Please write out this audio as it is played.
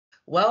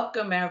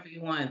Welcome,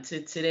 everyone,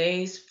 to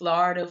today's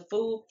Florida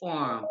Food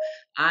Forum.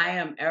 I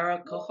am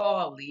Erica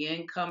Hall, the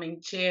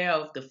incoming chair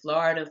of the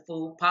Florida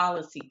Food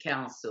Policy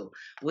Council.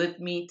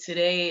 With me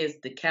today is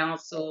the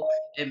Council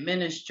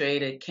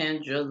Administrator,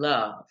 Kendra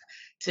Love.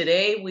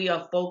 Today, we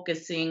are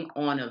focusing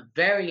on a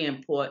very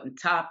important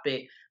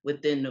topic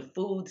within the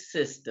food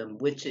system,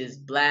 which is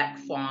Black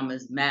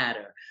Farmers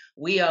Matter.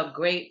 We are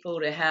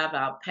grateful to have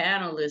our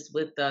panelists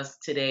with us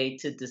today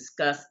to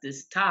discuss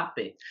this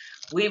topic.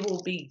 We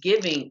will be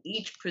giving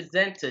each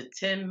presenter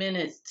 10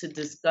 minutes to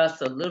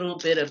discuss a little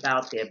bit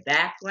about their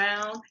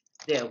background,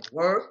 their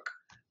work,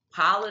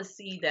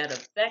 policy that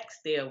affects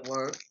their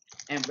work,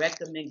 and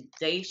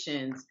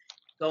recommendations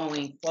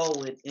going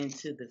forward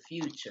into the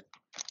future.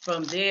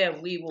 From there,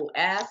 we will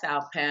ask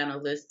our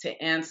panelists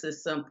to answer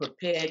some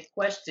prepared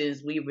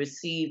questions we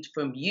received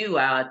from you,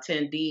 our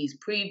attendees,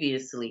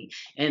 previously,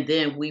 and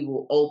then we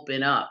will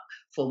open up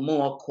for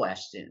more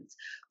questions.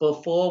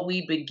 Before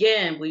we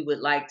begin, we would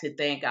like to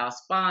thank our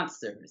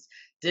sponsors.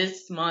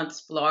 This month's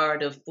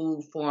Florida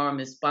Food Forum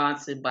is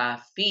sponsored by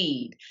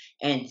Feed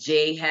and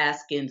J.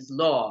 Haskins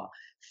Law.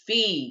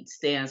 FEED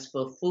stands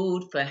for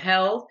Food for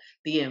Health,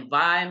 the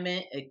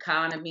Environment,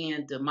 Economy,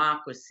 and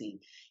Democracy.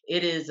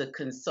 It is a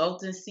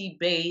consultancy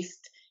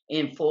based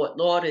in Fort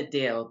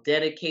Lauderdale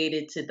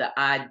dedicated to the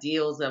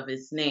ideals of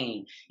its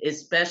name. It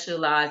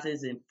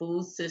specializes in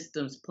food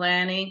systems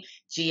planning,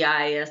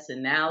 GIS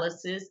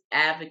analysis,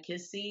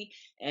 advocacy,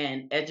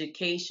 and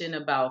education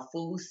about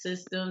food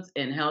systems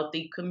and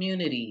healthy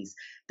communities.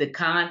 The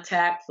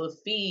contact for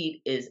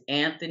FEED is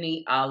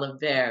Anthony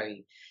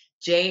Oliveri.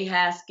 J.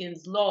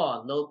 Haskins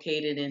Law,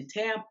 located in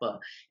Tampa,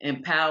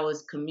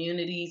 empowers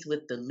communities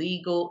with the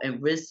legal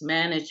and risk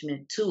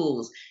management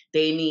tools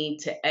they need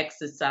to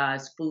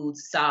exercise food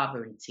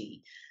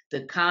sovereignty.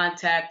 The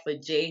contact for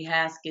J.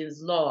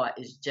 Haskins Law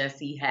is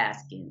Jesse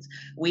Haskins.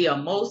 We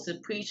are most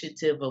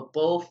appreciative of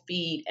both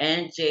Feed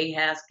and J.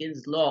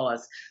 Haskins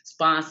Law's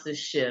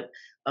sponsorship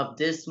of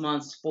this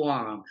month's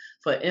forum.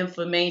 For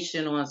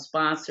information on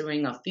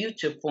sponsoring a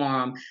future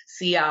forum,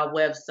 see our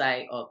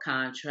website or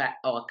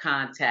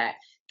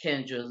contact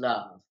Kendra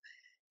Love.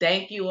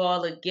 Thank you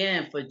all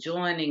again for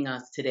joining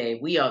us today.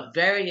 We are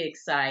very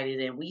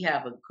excited and we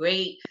have a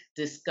great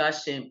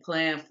discussion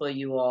planned for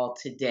you all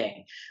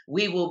today.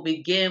 We will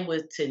begin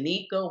with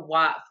Tanikka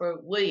Watford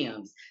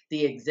Williams,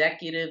 the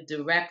Executive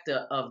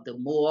Director of the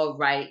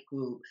Wright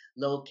Group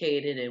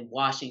located in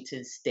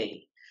Washington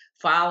State.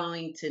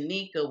 Following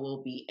Tanikka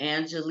will be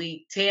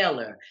Angelique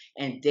Taylor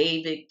and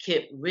David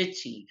Kip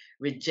Ritchey,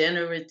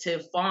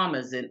 regenerative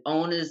farmers and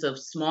owners of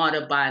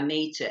Smarter by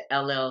Nature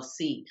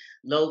LLC,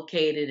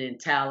 located in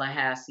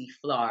Tallahassee,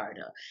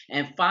 Florida.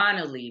 And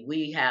finally,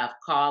 we have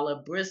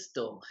Carla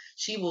Bristol.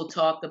 She will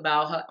talk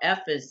about her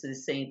efforts in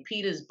St.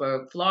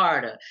 Petersburg,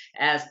 Florida,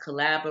 as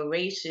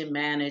collaboration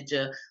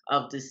manager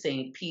of the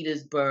St.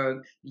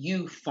 Petersburg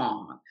Youth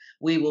Farm.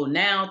 We will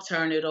now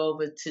turn it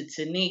over to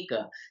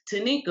Tanikka.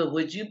 Tanikka,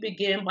 would you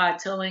begin by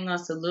telling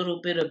us a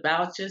little bit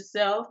about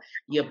yourself,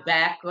 your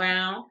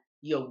background,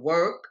 your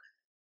work,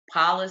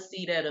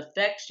 policy that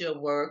affects your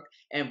work,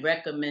 and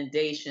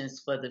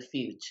recommendations for the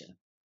future?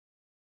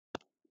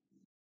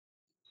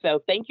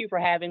 So thank you for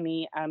having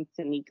me. I'm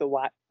Tanikka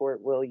Watford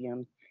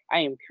Williams. I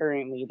am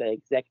currently the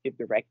executive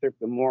director of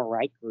the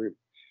Wright Group.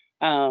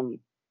 And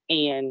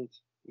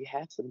you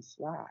have some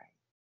slides.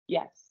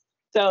 Yes.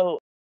 So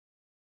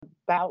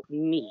about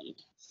me.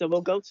 So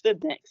we'll go to the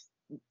next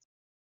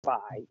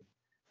slide.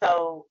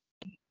 So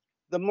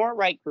the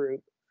Wright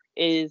Group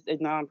is a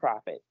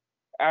nonprofit.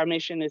 Our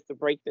mission is to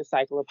break the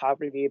cycle of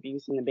poverty,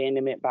 abuse, and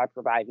abandonment by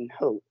providing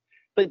hope.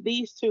 But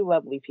these two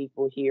lovely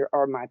people here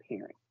are my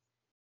parents.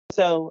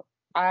 So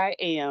I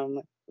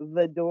am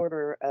the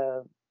daughter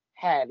of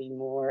Hattie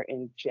Moore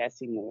and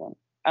Jesse Moore,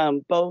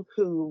 both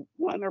who,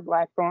 one, are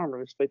Black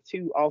farmers, but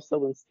two,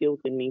 also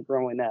instilled in me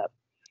growing up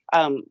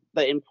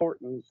the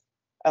importance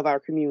of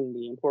our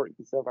community,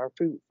 importance of our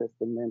food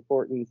system, the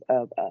importance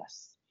of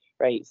us,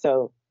 right?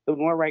 So the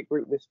Wright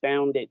Group was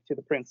founded to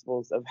the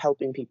principles of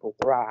helping people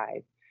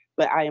thrive,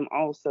 but I am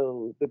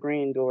also the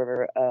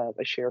granddaughter of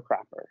a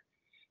sharecropper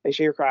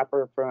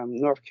from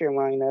North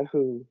Carolina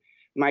who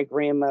my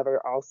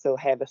grandmother also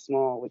had a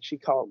small, what she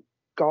called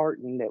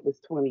garden that was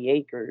 20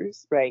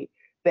 acres, right?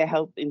 That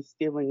helped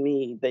instill in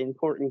me the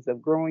importance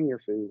of growing your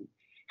food,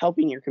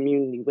 helping your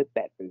community with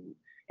that food,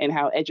 and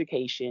how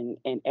education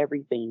and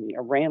everything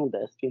around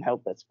us can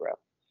help us grow.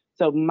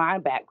 So my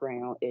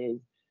background is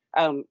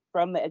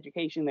from the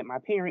education that my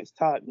parents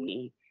taught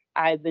me.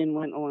 I then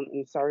went on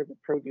and started a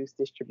produce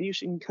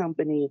distribution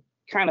company,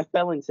 kind of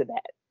fell into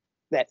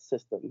that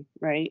system,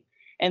 right?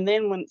 And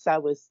then once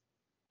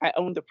I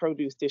owned a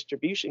produce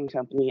distribution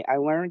company, I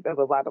learned of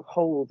a lot of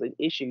holes and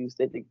issues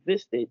that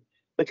existed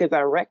because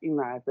I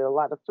recognized that a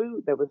lot of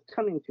food that was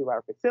coming to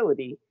our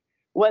facility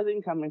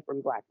wasn't coming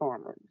from Black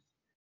farmers,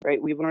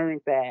 right? We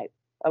learned that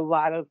a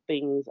lot of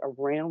things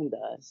around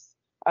us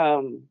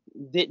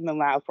didn't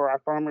allow for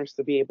our farmers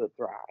to be able to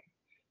thrive.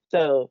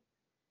 So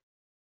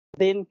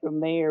then from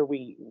there,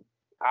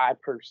 I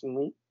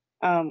personally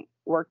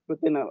worked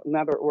within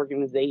another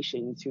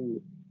organization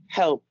to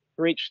help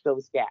bridge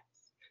those gaps.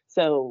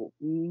 So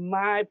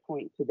my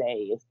point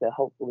today is to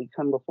hopefully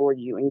come before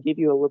you and give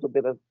you a little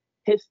bit of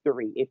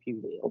history, if you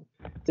will,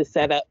 to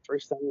set up for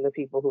some of the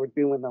people who are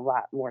doing a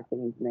lot more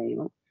things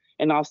now,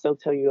 and also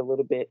tell you a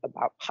little bit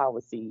about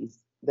policies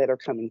that are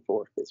coming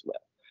forth as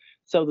well.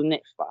 So the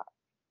next slide.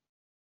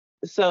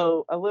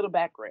 So a little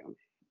background.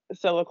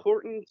 So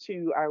according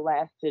to our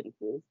last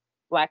census,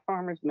 Black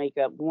farmers make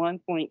up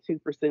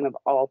 1.2% of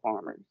all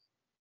farmers,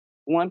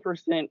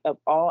 1% of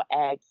all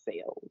ag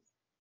sales,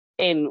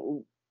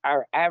 and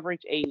our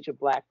average age of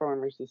Black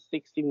farmers is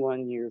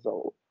 61 years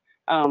old.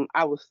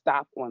 I will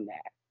stop on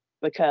that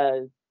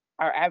because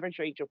our average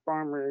age of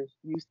farmers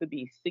used to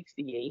be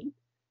 68.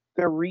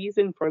 The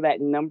reason for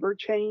that number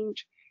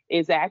change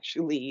is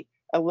actually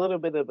a little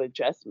bit of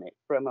adjustment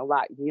from a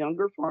lot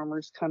younger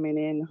farmers coming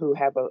in who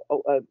have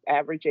a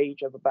average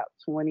age of about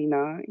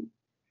 29,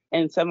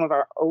 and some of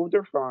our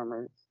older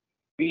farmers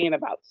being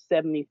about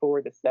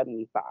 74 to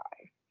 75,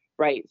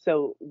 right?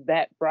 So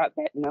that brought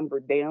that number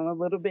down a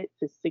little bit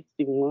to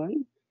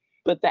 61,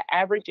 but the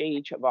average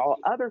age of all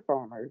other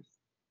farmers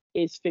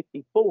is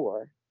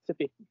 54 to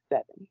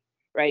 57,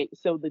 right?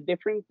 So the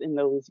difference in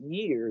those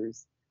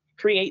years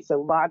creates a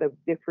lot of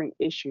different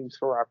issues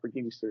for our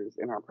producers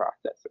and our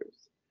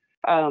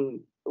processors,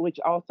 which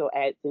also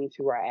adds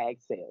into our ag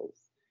sales.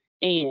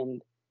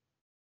 And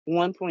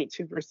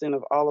 1.2%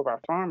 of all of our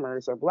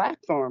farmers are Black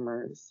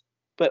farmers,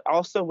 but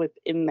also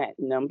within that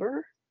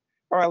number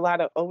are a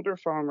lot of older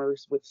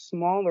farmers with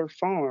smaller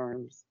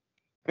farms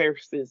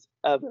versus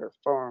other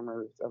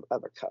farmers of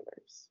other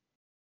colors.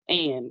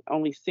 And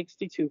only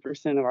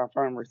 62% of our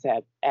farmers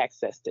have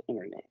access to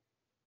internet,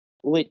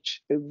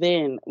 which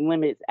then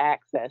limits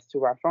access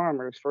to our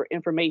farmers for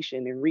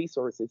information and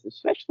resources,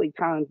 especially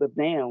times of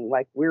now,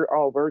 like we're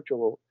all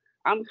virtual.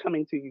 I'm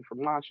coming to you from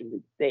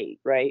Washington State,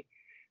 right?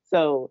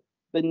 So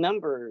the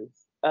numbers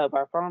of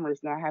our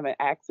farmers not having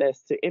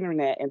access to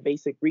internet and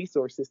basic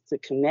resources to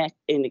connect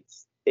and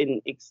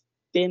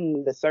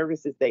extend the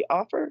services they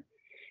offer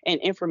and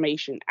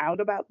information out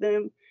about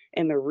them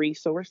and the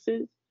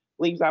resources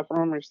leaves our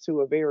farmers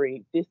to a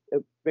very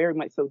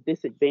much so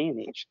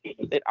disadvantaged.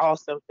 It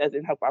also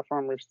doesn't help our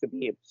farmers to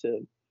be able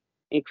to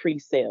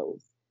increase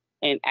sales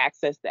and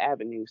access the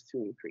avenues to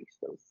increase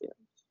those sales.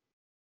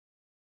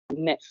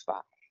 Next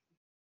slide.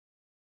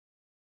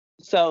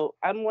 So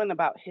I'm one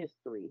about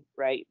history,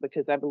 right?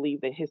 Because I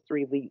believe that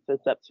history leads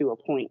us up to a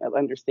point of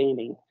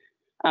understanding.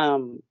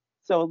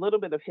 So a little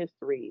bit of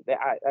history that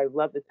I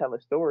love to tell a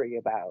story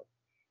about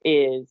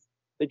is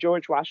the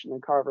George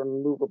Washington Carver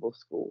Movable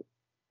School,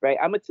 right?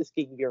 I'm a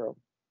Tuskegee girl,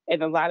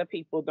 and a lot of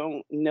people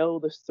don't know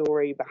the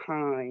story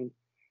behind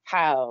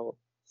how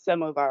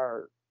some of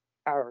our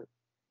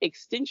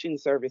extension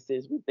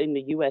services within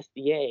the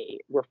USDA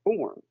were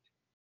formed.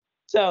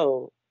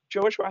 So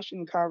George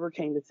Washington Carver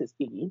came to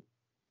Tuskegee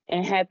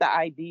and had the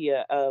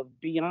idea of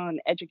beyond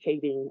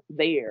educating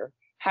there,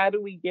 how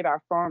do we get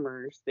our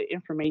farmers the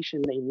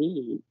information they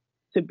need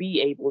to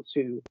be able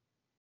to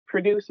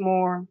produce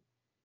more,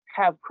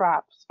 have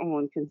crops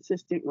on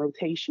consistent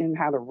rotation,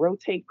 how to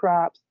rotate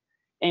crops,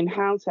 and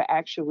how to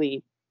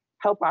actually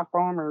help our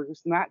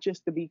farmers not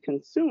just to be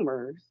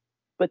consumers,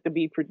 but to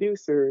be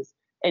producers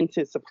and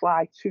to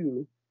supply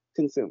to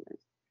consumers,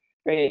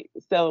 right?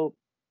 So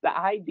the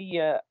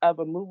idea of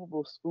a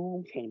movable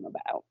school came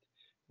about,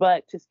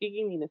 but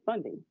Tuskegee needed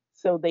funding.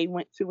 So they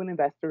went to an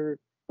investor,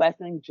 last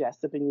name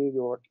Jessup in New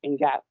York, and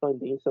got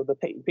funding. So the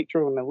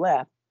picture on the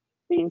left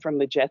being from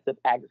the Jessup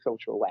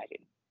agricultural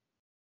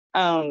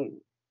wagon.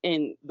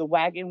 And the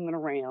wagon went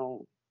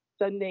around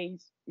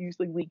Sundays,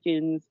 usually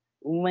weekends,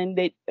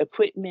 lended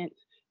equipment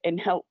and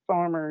helped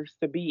farmers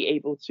to be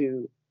able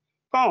to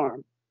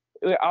farm.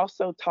 It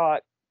also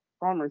taught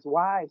farmers'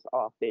 wives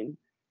often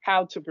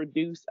how to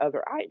produce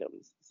other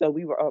items. So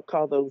we were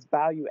call those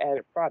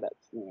value-added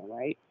products now,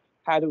 right?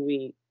 How do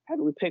we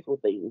pickle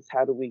things?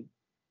 How do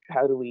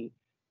we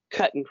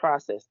cut and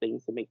process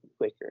things to make them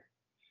quicker?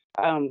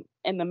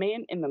 And the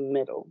man in the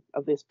middle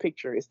of this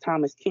picture is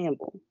Thomas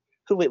Campbell,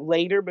 who would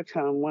later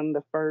become one of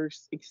the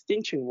first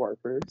extension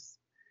workers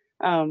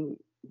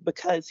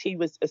because he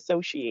was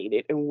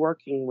associated and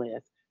working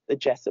with the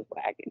Jessup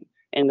wagon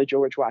and the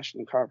George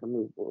Washington Carver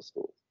Movable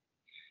School.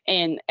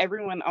 And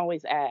everyone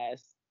always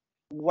asks,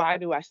 why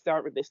do I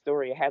start with this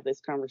story? I have this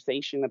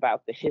conversation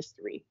about the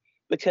history,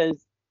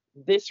 because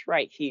this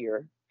right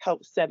here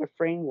helps set a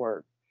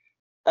framework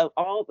of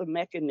all the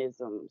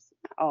mechanisms,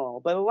 not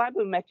all, but a lot of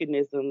the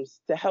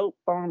mechanisms to help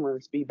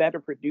farmers be better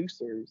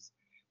producers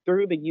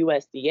through the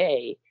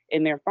USDA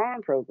in their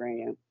farm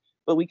program.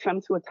 But we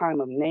come to a time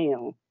of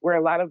now where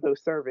a lot of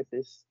those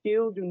services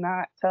still do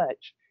not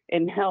touch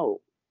and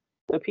help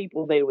the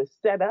people they were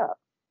set up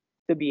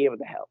to be able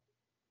to help,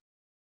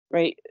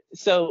 right?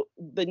 So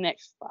the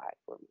next slide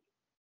for me.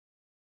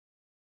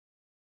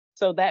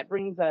 So that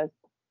brings us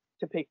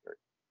to Pickford,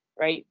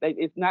 right?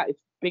 It's a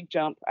big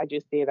jump. I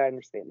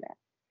understand that.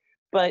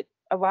 But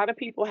a lot of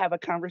people have a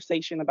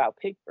conversation about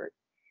Pickford,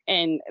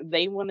 and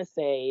they want to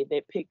say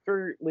that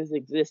Pickford was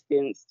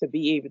existence to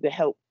be able to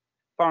help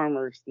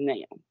farmers now.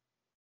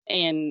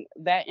 And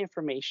that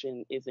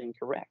information is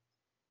incorrect.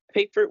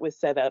 Pickford was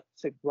set up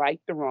to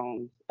right the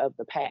wrongs of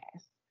the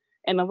past.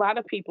 And a lot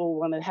of people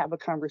want to have a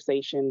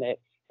conversation that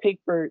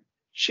Pickford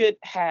should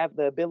have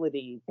the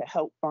ability to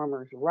help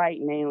farmers right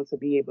now to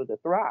be able to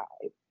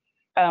thrive.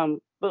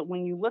 But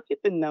when you look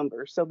at the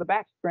numbers, so the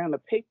background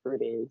of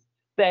Pickford is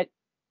that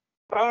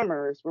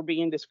farmers were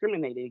being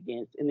discriminated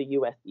against in the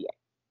USDA,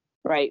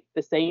 right?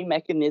 The same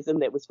mechanism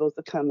that was supposed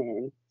to come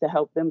in to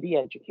help them be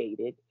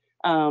educated,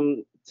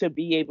 to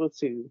be able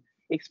to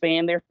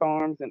expand their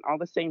farms and all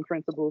the same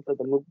principles of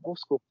the movable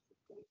school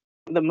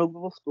system, the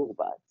movable school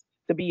bus,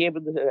 to be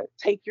able to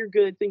take your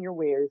goods and your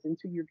wares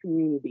into your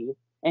community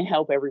and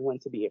help everyone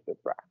to be able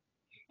to thrive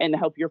and to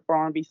help your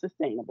farm be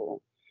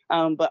sustainable.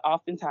 But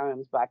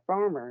oftentimes, Black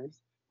farmers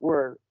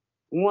were,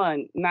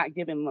 one, not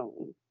given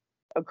loans.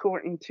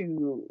 According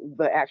to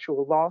the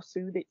actual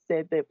lawsuit, it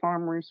said that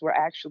farmers were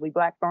actually,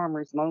 Black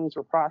farmers' loans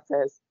were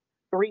processed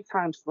 3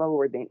 times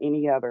slower than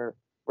any other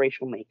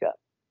racial makeup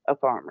of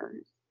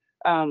farmers.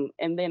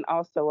 And then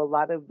also a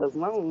lot of the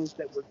loans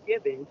that were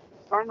given,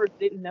 farmers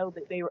didn't know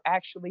that they were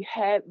actually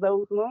had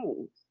those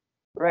loans,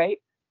 right?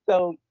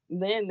 So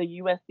then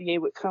the USDA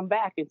would come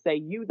back and say,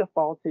 you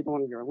defaulted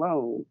on your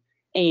loan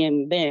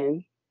and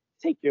then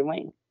take your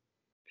land.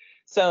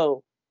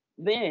 So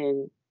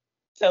then,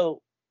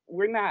 so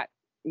we're not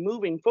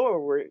moving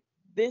forward.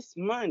 This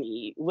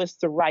money was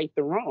to right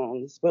the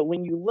wrongs. But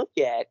when you look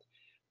at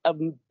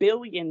 $1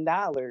 billion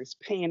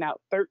paying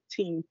out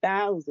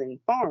 13,000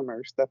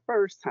 farmers the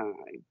first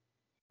time,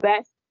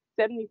 that's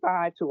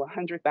 $75 to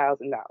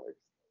 $100,000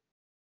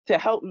 to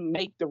help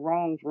make the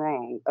wrongs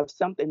wrong of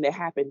something that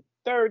happened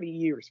 30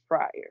 years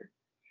prior.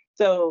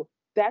 So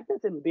that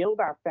doesn't build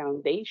our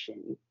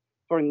foundation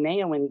for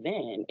now and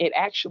then. It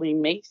actually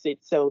makes it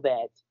so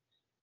that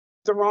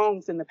the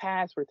wrongs in the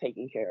past were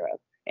taken care of,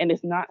 and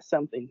it's not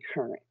something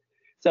current.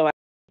 So I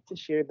like to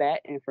share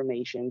that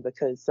information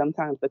because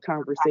sometimes the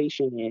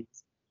conversation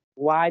is,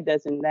 why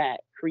doesn't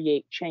that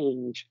create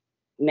change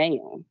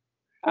now?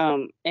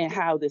 And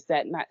how does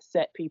that not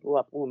set people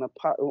up on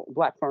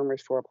Black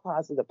farmers for a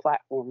positive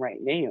platform right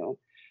now?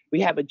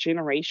 We have a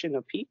generation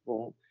of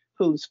people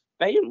whose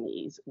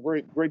families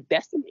were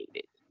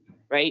decimated,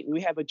 right?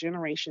 We have a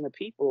generation of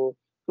people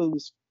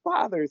whose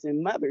fathers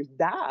and mothers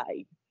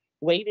died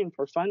waiting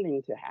for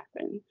funding to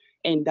happen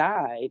and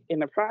died in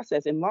the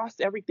process and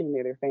lost everything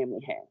that their family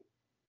had.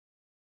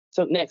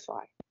 So next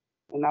slide,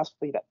 and I'll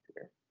speed up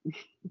here.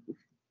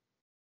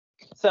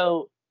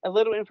 So a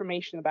little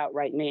information about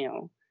right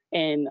now,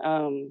 and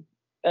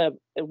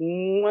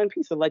one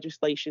piece of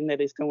legislation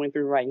that is going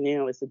through right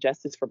now is the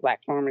Justice for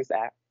Black Farmers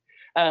Act,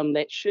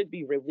 that should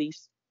be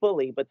released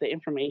fully, but the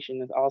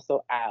information is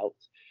also out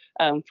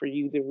for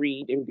you to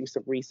read and do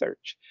some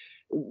research.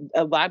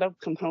 A lot of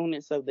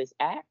components of this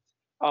act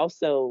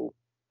also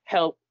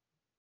help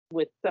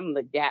with some of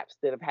the gaps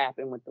that have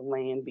happened with the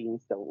land being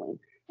stolen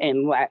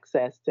and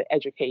access to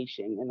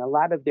education and a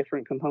lot of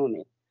different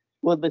components.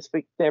 Will this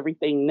fix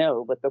everything?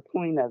 No, but the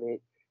point of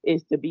it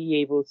is to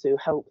be able to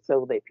help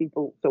so that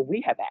people, so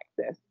we have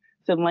access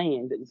to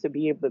land and to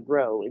be able to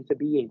grow and to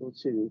be able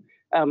to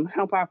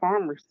help our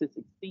farmers to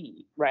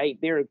succeed, right?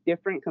 There are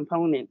different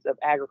components of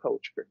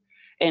agriculture,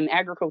 and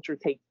agriculture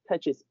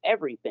touches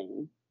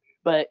everything.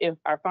 But if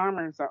our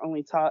farmers are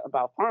only taught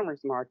about farmers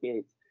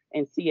markets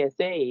and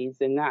CSAs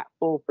and not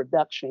full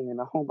production and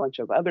a whole bunch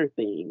of other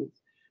things,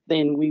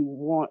 then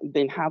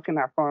how can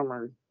our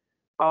farmers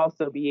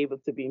also be able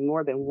to be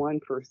more than 1%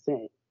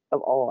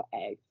 of all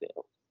ag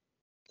sales?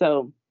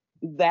 So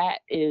that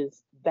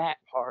is that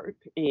part,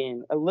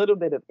 and a little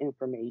bit of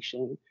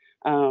information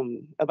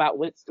about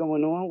what's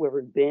going on, where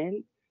we've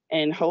been,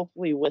 and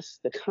hopefully what's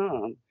to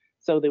come,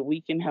 so that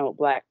we can help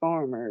Black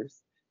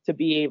farmers to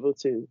be able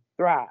to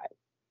thrive,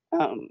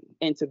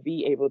 and to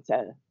be able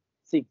to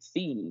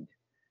succeed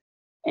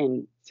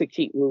and to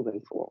keep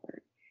moving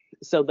forward.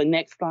 So the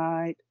next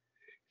slide,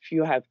 if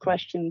you have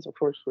questions, of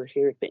course, we're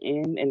here at the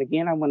end. And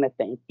again, I want to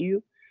thank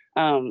you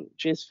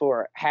just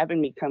for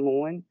having me come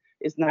on.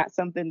 It's not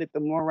something that the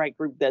More Right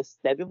group does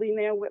steadily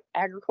now with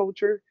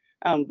agriculture,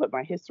 but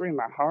my history and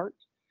my heart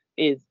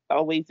is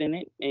always in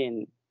it.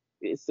 And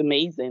it's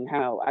amazing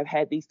how I've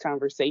had these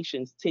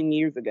conversations 10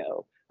 years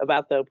ago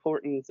about the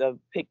importance of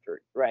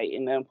Pickford, right?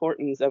 And the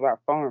importance of our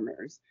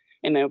farmers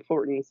and the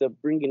importance of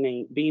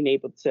being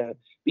able to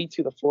be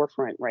to the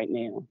forefront right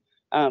now.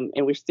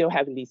 And we're still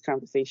having these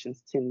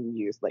conversations 10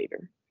 years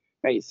later,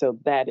 right? So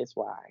that is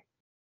why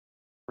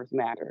farmers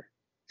matter,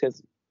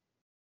 because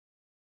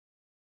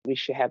we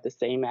should have the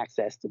same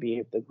access to be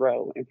able to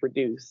grow and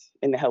produce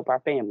and to help our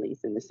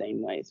families in the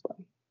same way as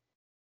well.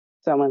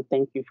 So I want to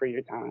thank you for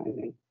your time,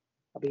 and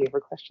I'll be here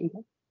for questions.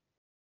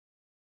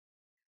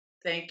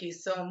 Thank you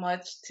so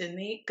much,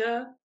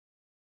 Tanikka.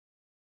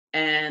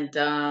 And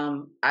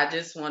I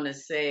just want to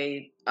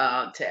say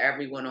to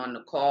everyone on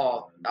the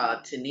call,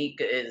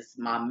 Tanikka is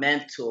my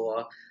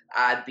mentor.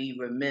 I'd be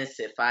remiss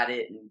if I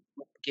didn't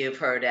give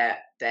her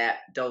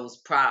those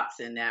props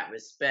in that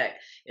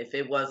respect. If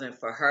it wasn't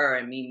for her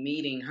and me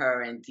meeting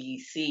her in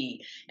DC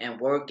and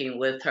working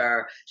with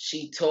her,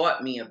 she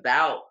taught me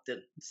about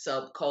the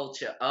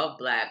subculture of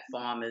Black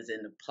farmers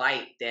and the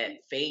plight that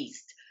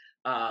faced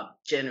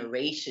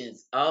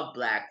generations of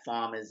Black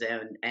farmers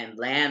and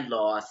land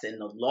loss and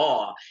the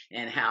law,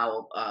 and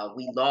how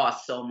we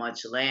lost so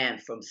much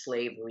land from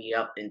slavery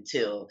up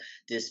until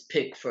this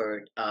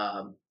Pickford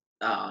uh,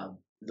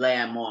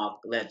 landmark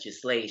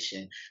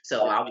legislation.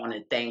 So I want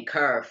to thank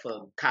her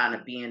for kind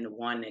of being the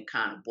one that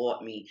kind of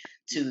brought me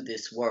to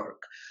this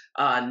work.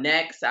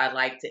 Next, I'd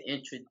like to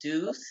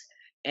introduce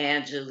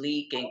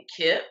Angelique and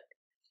Kip.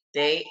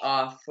 They're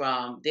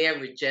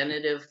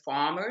regenerative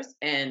farmers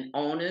and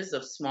owners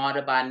of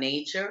Smarter by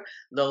Nature,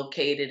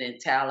 located in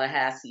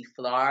Tallahassee,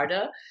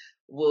 Florida.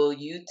 Will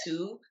you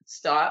two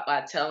start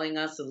by telling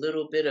us a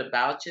little bit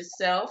about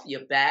yourself,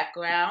 your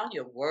background,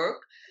 your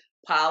work,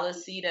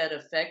 policy that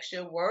affects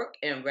your work,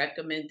 and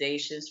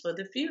recommendations for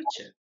the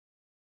future?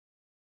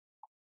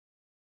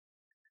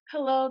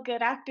 Hello,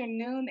 good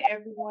afternoon,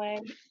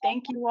 everyone.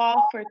 Thank you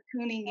all for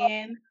tuning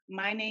in.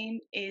 My name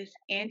is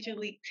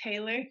Angelique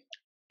Taylor,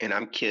 And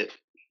I'm Kip.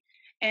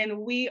 and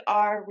we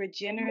are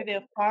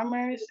regenerative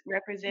farmers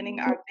representing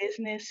our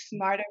business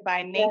Smarter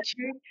by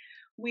Nature.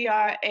 We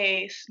are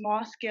a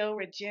small scale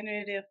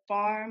regenerative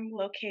farm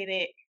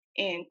located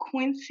in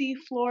Quincy,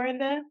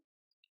 Florida.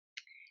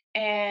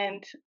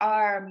 And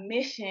our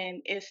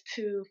mission is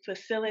to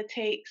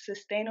facilitate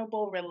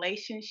sustainable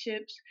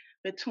relationships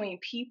between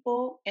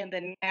people and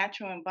the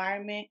natural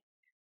environment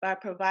by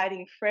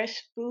providing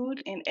fresh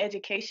food and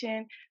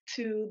education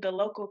to the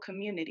local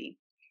community.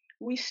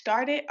 We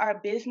started our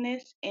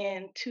business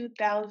in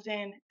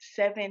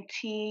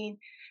 2017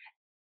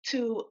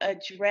 to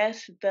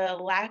address the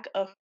lack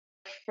of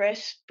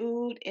fresh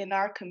food in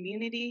our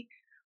community.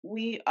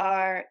 We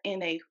are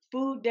in a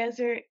food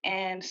desert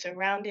and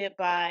surrounded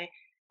by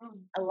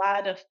a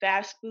lot of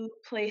fast food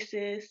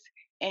places,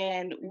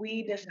 and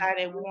we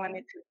decided we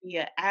wanted to be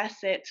an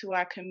asset to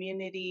our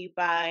community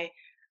by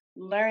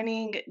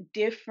learning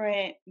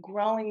different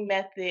growing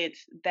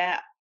methods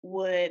that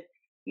would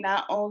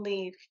not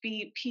only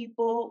feed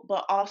people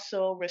but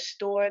also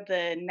restore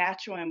the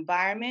natural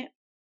environment.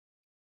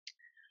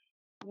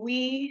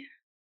 We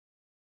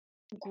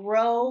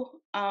grow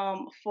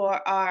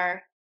for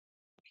our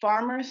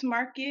farmers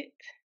market,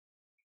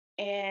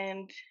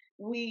 and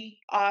we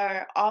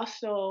are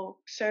also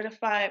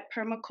certified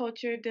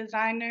permaculture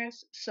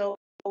designers. So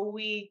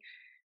we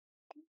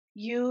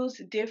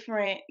use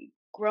different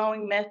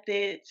growing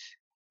methods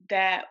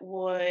that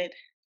would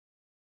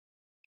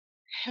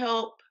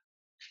help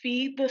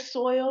feed the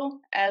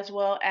soil as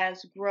well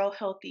as grow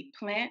healthy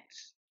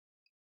plants.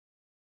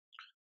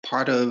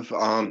 Part of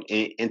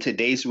in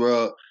today's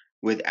world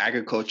with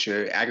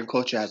agriculture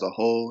as a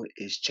whole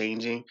is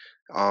changing.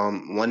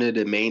 One of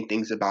the main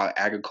things about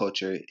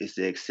agriculture is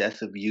the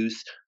excessive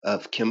use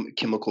of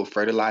chemical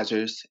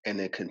fertilizers and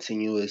the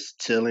continuous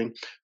tilling,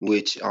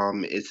 which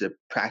is a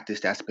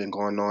practice that's been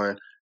going on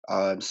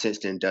since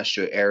the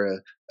industrial era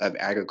of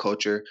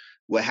agriculture.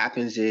 What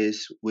happens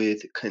is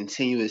with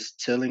continuous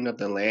tilling of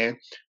the land,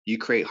 you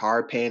create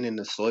hard pan in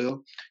the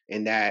soil,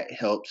 and that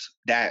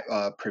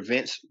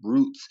prevents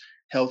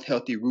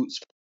healthy roots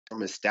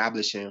from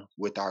establishing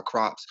with our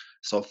crops.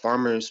 So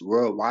farmers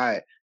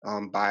worldwide,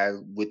 by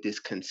with this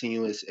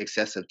continuous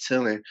excessive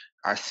tilling,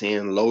 are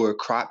seeing lower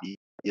crop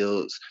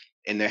yields,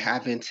 and they're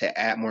having to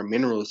add more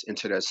minerals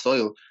into their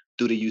soil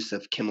through the use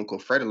of chemical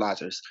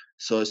fertilizers.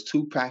 So it's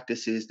two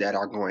practices that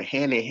are going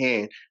hand in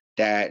hand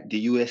that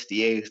the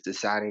USDA is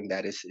deciding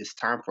that it's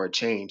time for a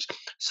change.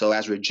 So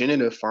as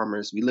regenerative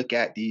farmers, we look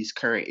at these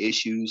current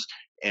issues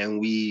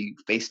and we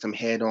face them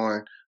head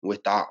on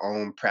with our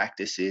own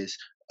practices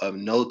of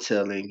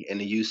no-tilling and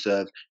the use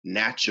of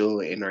natural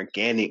and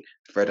organic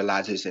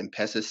fertilizers and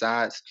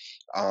pesticides.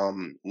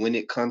 When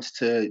it comes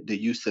to the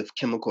use of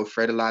chemical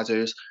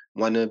fertilizers,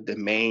 one of the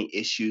main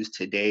issues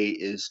today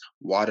is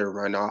water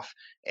runoff.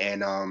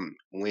 And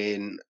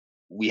when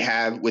we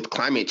have with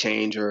climate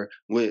change or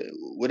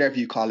whatever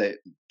you call it,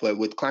 but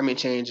with climate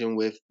change and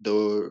with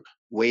the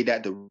way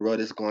that the world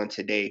is going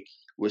today,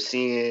 we're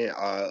seeing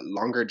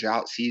longer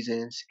drought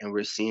seasons and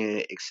we're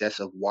seeing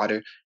excessive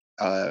water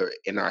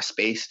in our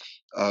space.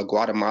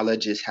 Guatemala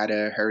just had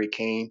a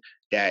hurricane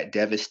that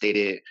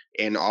devastated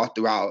and all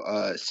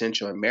throughout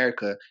Central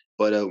America.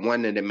 But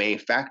one of the main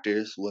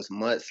factors was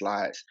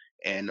mudslides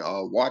and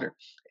water.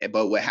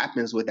 But what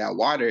happens with that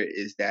water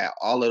is that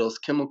all of those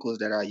chemicals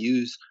that are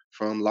used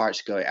from large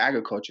scale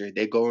agriculture,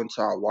 they go into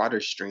our water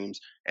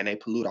streams and they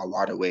pollute our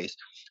waterways.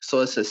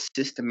 So it's a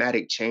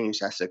systematic change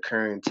that's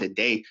occurring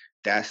today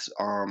that's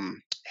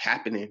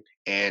happening.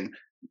 And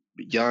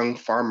young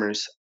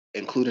farmers,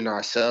 including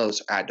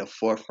ourselves, are at the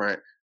forefront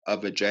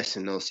of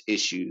addressing those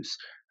issues.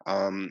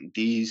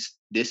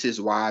 This is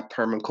why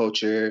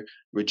permaculture,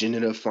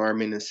 regenerative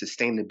farming, and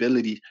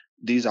sustainability,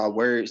 these are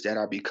words that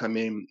are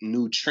becoming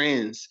new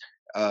trends.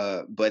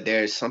 But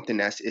there's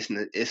something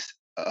it's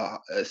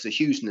it's a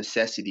huge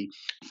necessity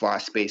for our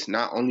space,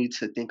 not only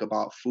to think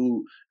about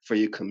food for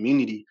your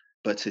community,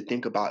 but to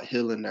think about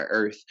healing the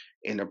earth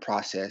in the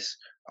process.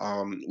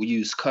 We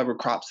use cover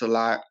crops a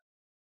lot,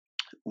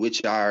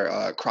 which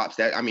are crops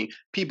that, I mean,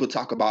 people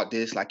talk about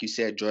this, like you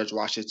said, George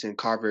Washington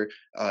Carver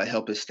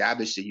helped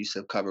establish the use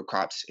of cover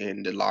crops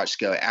in the large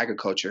scale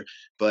agriculture,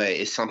 but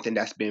it's something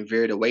that's been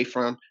veered away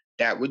from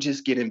that we're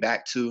just getting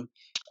back to.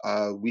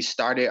 We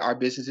started our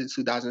business in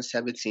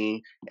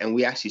 2017, and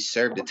we actually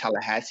serve the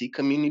Tallahassee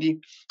community,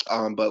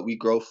 but we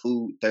grow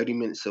food 30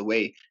 minutes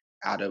away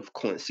out of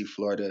Quincy,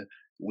 Florida.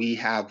 We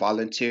have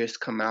volunteers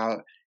come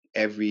out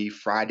every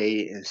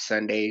Friday and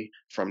Sunday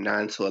from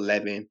 9 to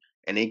 11,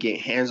 and they get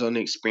hands-on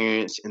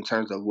experience in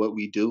terms of what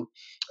we do.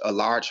 A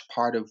large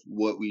part of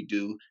what we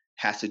do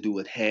has to do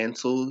with hand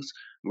tools.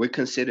 We're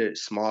considered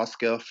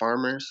small-scale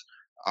farmers.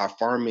 Our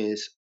farm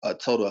is a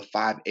total of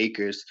 5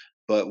 acres,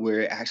 but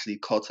we're actually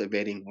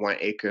cultivating 1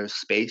 acre of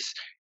space.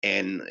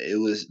 And it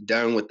was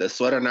done with the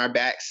sweat on our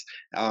backs,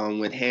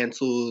 with hand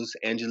tools.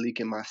 Angelique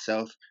and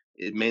myself,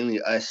 it's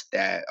mainly us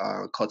that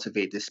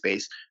cultivate this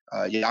space.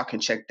 Y'all can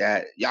check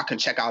that. Y'all can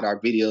check out our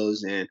videos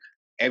and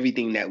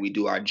everything that we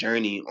do, our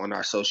journey, on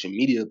our social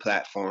media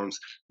platforms.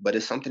 But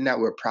it's something that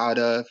we're proud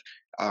of,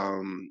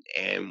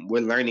 and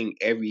we're learning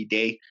every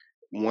day.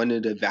 One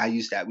of the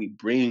values that we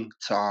bring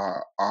to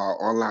our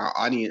online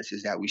audience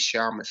is that we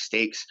share our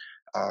mistakes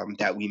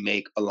that we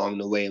make along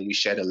the way, and we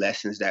share the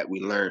lessons that we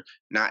learn,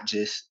 not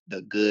just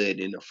the good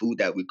and the food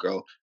that we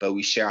grow, but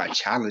we share our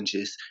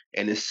challenges.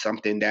 And it's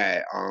something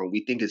that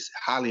we think is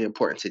highly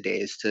important today,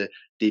 is to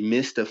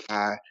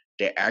demystify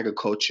the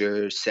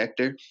agriculture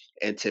sector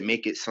and to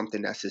make it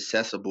something that's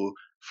accessible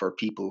for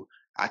people.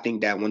 I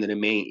think that one of the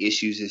main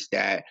issues is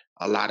that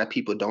a lot of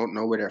people don't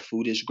know where their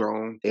food is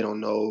grown. They don't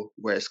know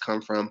where it's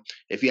come from.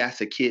 If you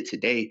ask a kid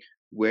today,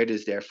 where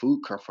does their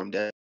food come from?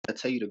 They'll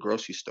tell you the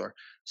grocery store.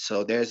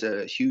 So there's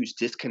a huge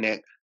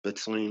disconnect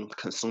between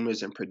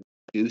consumers and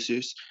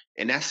producers.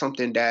 And that's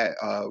something that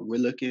we're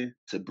looking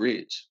to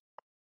bridge.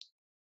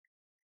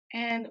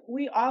 And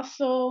we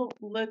also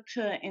look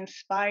to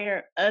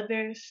inspire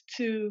others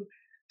to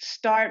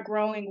start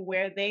growing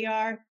where they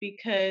are,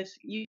 because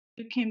you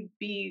can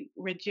be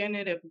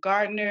regenerative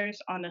gardeners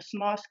on a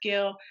small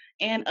scale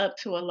and up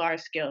to a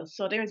large scale.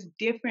 So there's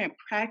different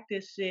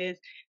practices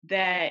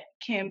that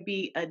can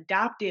be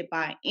adopted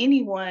by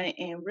anyone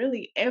and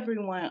really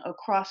everyone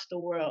across the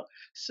world.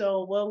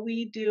 So what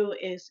we do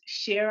is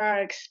share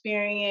our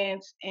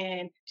experience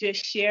and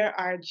just share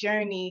our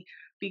journey,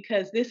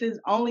 because this is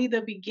only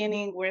the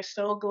beginning. We're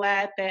so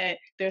glad that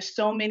there's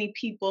so many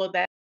people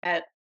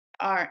that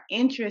are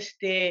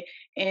interested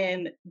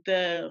in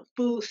the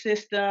food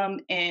system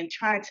and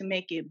trying to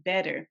make it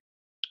better.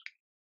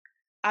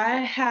 I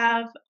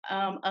have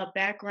a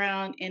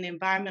background in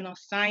environmental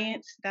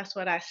science. That's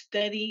what I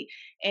studied.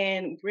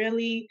 And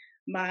really,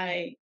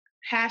 my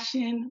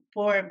passion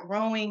for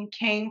growing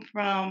came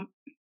from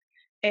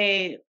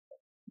a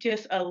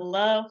just a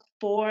love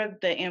for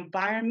the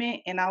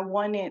environment, and I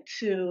wanted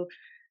to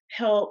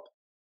help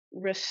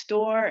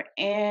restore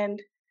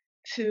and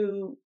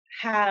to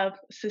have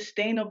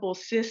sustainable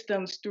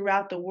systems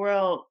throughout the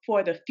world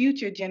for the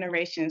future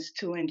generations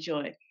to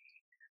enjoy.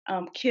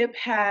 Kip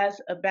has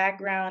a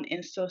background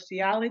in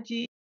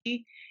sociology,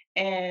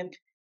 and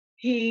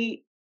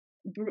he,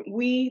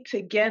 we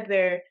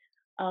together,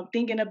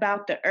 thinking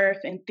about the earth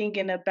and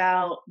thinking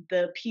about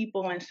the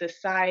people and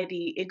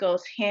society, it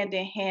goes hand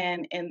in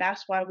hand, and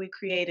that's why we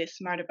created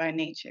Smarter by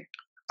Nature.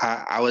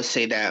 I would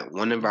say that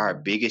one of our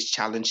biggest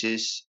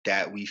challenges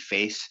that we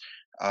face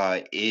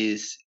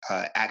is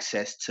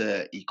access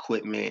to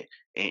equipment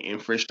and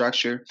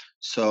infrastructure.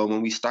 So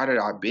when we started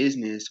our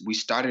business, we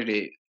started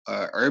it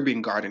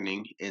urban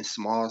gardening in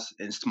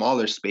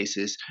smaller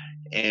spaces,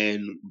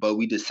 and but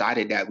we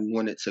decided that we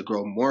wanted to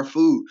grow more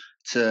food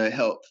to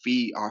help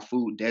feed our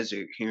food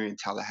desert here in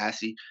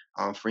Tallahassee.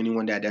 For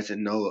anyone that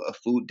doesn't know, a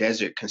food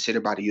desert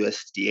considered by the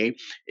USDA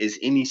is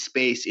any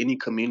space, any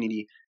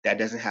community that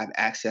doesn't have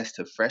access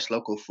to fresh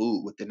local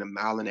food within a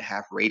mile and a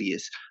half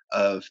radius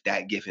of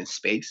that given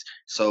space.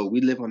 So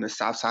we live on the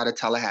south side of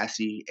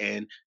Tallahassee,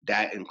 and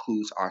that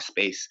includes our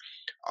space.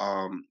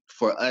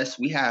 For us,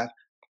 we have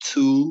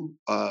two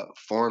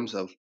forms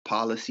of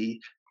policy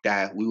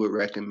that we would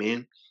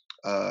recommend.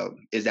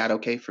 Is that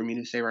okay for me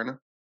to say right now?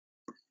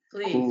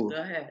 Please Cool. go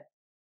ahead.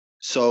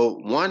 So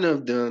one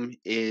of them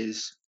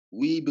is,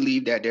 we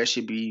believe that there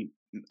should be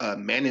a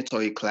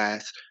mandatory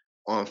class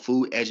on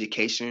food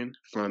education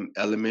from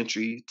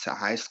elementary to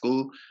high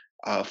school.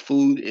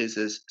 Food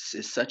is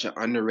such an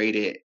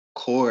underrated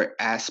core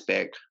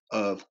aspect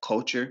of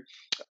culture.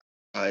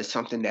 It's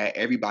something that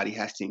everybody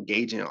has to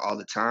engage in all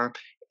the time,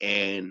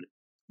 and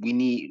we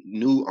need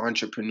new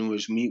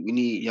entrepreneurs. We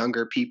need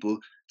younger people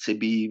to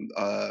be.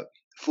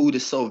 Food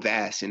is so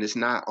vast, and it's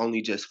not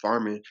only just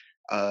farming.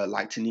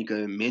 Like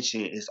Tanikka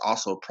mentioned, it's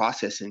also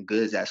processing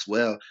goods as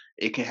well.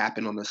 It can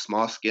happen on a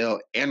small scale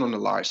and on a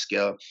large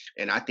scale.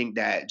 And I think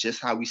that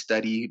just how we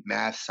study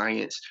math,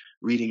 science,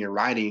 reading, and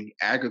writing,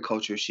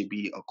 agriculture should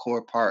be a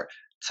core part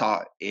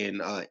taught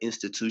in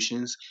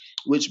institutions,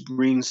 which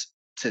brings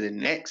to the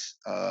next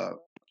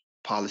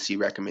policy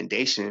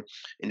recommendation,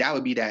 and that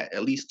would be that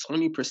at least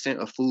 20%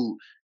 of food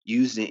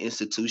used in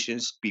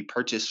institutions be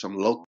purchased from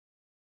local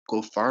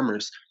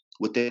farmers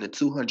within a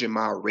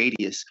 200-mile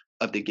radius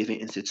of the given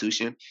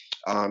institution.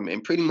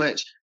 And pretty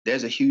much,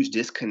 there's a huge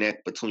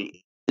disconnect between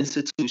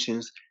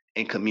institutions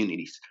and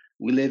communities.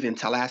 We live in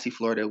Tallahassee,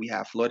 Florida. We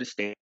have Florida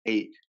State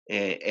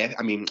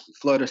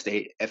Florida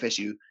State,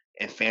 FSU,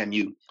 and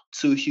FAMU,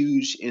 two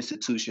huge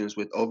institutions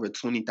with over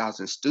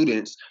 20,000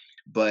 students,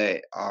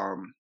 but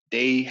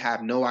they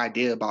have no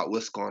idea about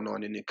what's going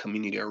on in the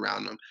community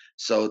around them.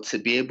 So to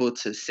be able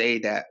to say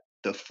that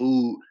the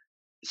food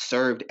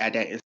served at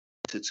that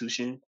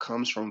institution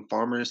comes from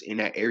farmers in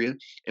that area,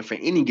 and for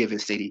any given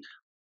city,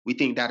 we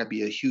think that'll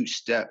be a huge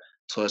step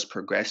towards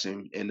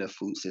progressing in the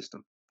food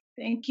system.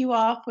 Thank you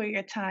all for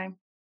your time.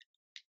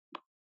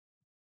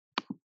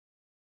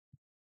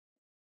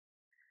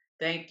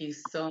 Thank you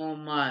so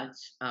much,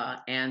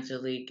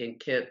 Angelique and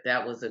Kip.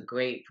 That was a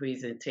great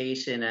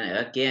presentation.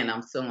 And again,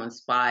 I'm so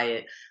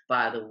inspired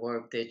by the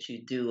work that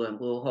you do, and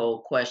we'll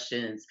hold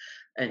questions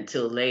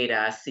until later.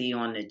 I see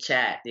on the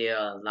chat there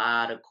are a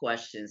lot of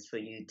questions for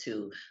you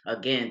too.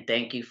 Again,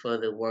 thank you for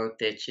the work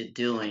that you're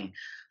doing.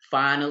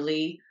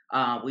 Finally,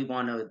 we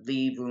want to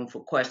leave room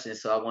for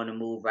questions, so I want to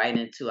move right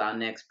into our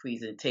next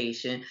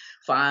presentation.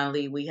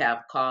 Finally, we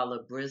have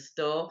Carla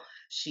Bristol.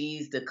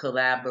 She's the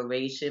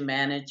collaboration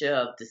manager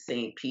of the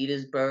St.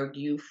 Petersburg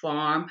Youth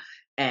Farm,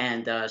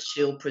 and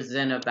she'll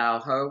present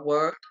about her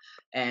work,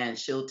 and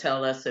she'll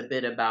tell us a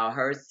bit about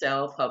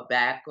herself, her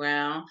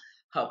background,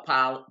 her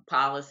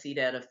policy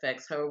that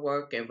affects her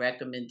work, and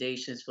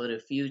recommendations for the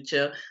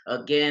future.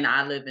 Again,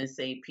 I live in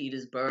St.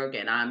 Petersburg,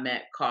 and I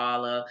met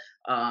Carla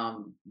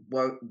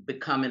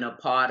becoming a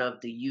part of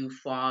the youth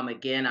farm.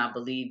 Again, I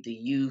believe the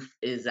youth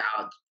is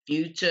our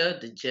future,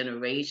 the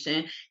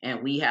generation,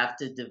 and we have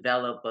to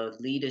develop a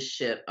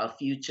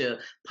future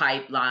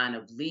pipeline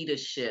of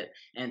leadership,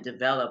 and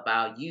develop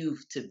our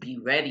youth to be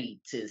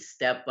ready to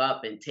step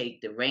up and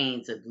take the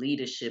reins of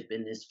leadership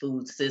in this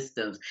food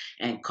systems.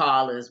 And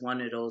Carla is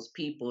one of those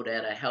people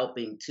that are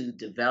helping to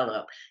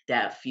develop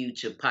that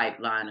future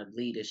pipeline of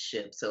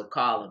leadership. So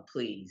Carla,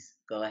 please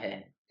go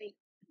ahead.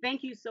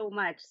 Thank you so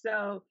much.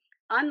 So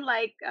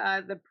unlike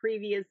the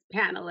previous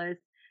panelists,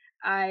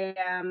 I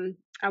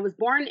was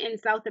born in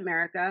South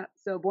America,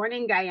 so born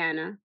in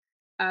Guyana,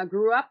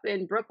 grew up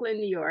in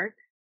Brooklyn, New York,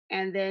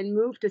 and then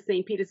moved to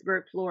St.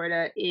 Petersburg,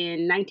 Florida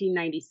in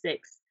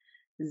 1996.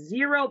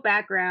 Zero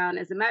background.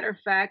 As a matter of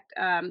fact,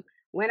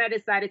 when I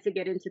decided to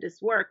get into this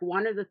work,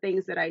 one of the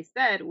things that I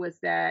said was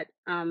that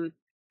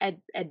at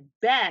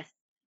best,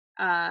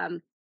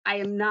 I'm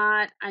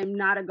not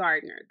a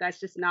gardener. That's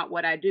just not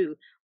what I do.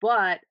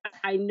 But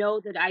I know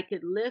that I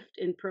could lift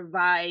and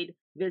provide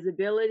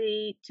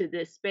visibility to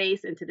this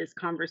space and to this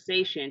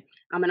conversation.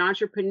 I'm an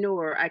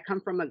entrepreneur. I come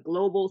from a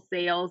global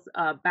sales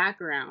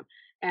background.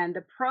 And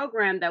the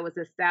program that was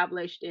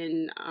established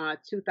in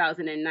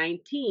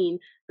 2019,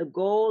 the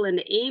goal and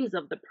the aims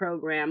of the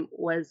program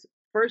was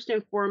first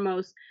and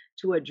foremost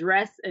to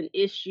address an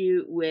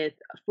issue with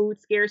food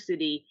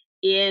scarcity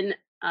in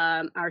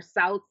our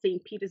South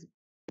St.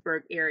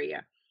 Petersburg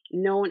area,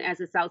 known as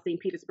the South St.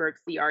 Petersburg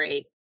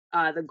CRA.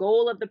 The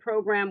goal of the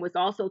program was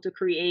also to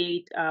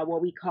create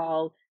what we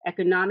call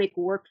economic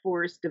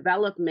workforce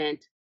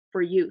development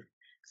for youth.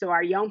 So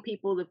our young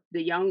people,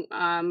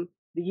 the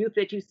youth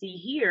that you see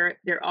here,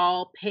 they're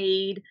all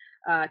paid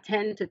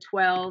 $10 to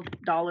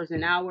 $12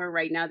 an hour.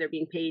 Right now, they're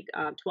being paid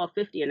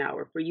 $12.50 an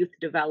hour for youth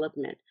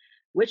development,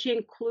 which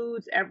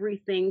includes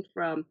everything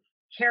from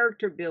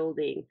character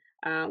building.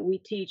 We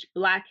teach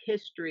Black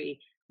history.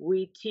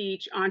 We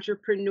teach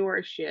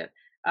entrepreneurship,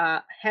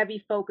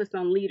 heavy focus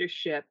on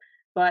leadership.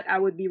 But I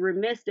would be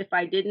remiss if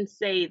I didn't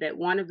say that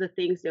one of the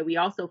things that we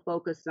also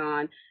focus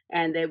on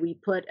and that we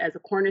put as a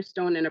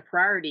cornerstone and a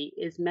priority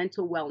is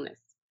mental wellness,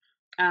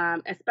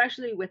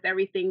 especially with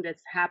everything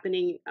that's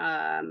happening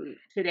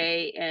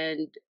today.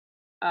 And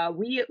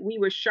we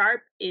were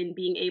sharp in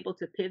being able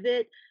to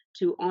pivot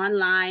to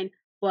online.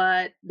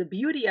 But the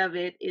beauty of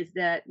it is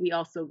that we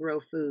also grow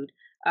food.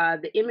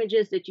 The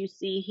images that you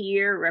see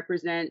here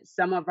represent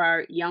some of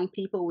our young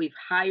people. We've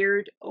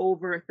hired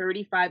over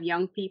 35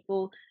 young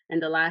people in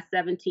the last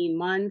 17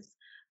 months.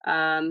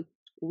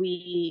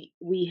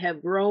 We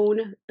have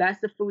grown.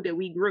 That's the food that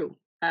we grew.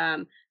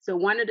 So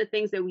one of the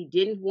things that we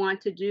didn't want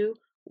to do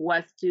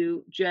was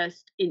to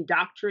just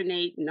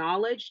indoctrinate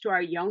knowledge to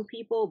our young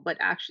people, but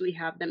actually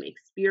have them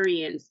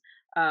experience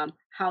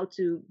how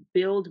to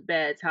build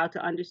beds, how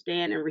to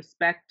understand and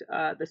respect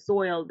the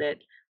soil that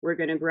we're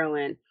going to grow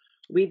in.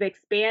 We've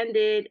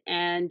expanded,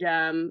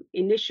 and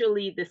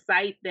initially the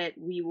site that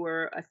we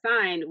were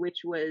assigned,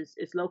 which is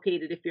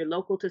located, if you're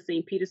local to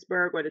St.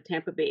 Petersburg or the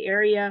Tampa Bay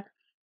area,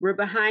 we're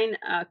behind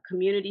a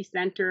community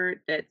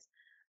center that's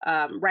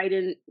right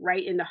in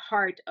the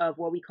heart of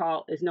what we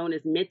call is known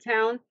as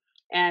Midtown,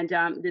 and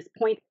this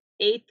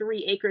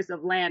 0.83 acres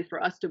of land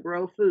for us to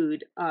grow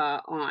food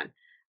on.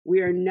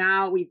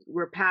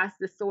 We're past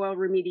the soil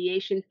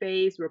remediation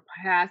phase. We're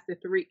past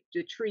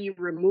the tree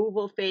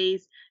removal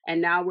phase,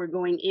 and now we're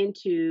going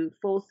into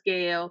full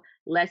scale.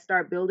 Let's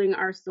start building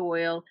our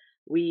soil.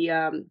 We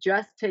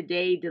just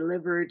today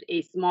delivered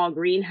a small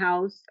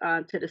greenhouse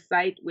to the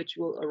site, which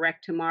we'll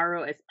erect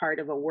tomorrow as part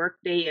of a work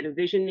day and a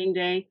visioning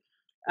day.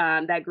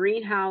 That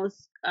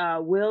greenhouse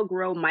will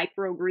grow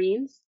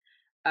microgreens.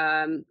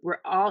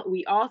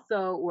 We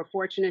also were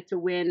fortunate to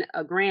win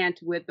a grant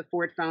with the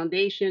Ford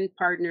Foundation,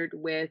 partnered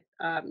with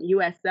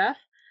USF,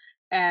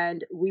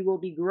 and we will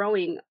be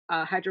growing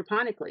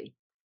hydroponically.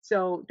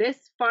 So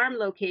this farm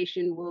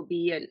location will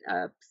be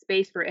a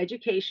space for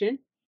education.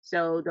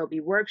 So there'll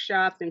be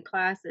workshops and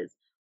classes,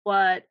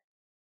 but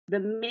the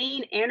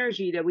main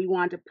energy that we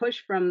want to push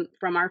from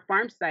our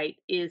farm site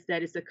is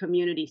that it's a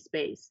community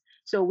space.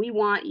 So we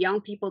want young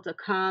people to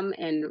come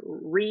and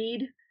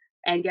read,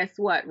 and guess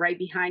what? Right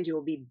behind you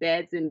will be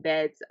beds and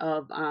beds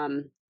of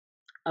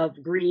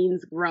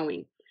greens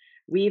growing.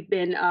 We've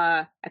been,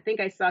 I think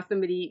I saw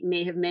somebody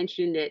may have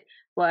mentioned it,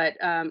 but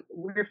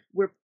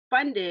we're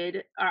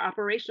funded, our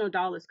operational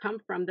dollars come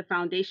from the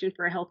Foundation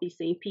for a Healthy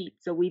St. Pete.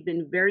 So we've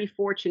been very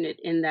fortunate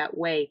in that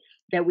way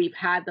that we've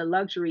had the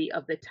luxury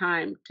of the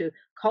time to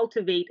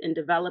cultivate and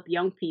develop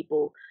young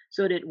people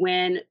so that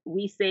when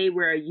we say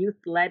we're a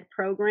youth-led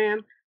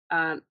program,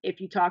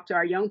 if you talk to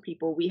our young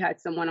people, we had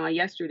someone on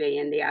yesterday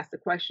and they asked the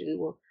question,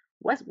 well,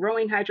 what's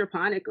growing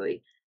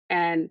hydroponically?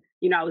 And,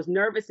 I was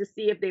nervous to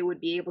see if they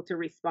would be able to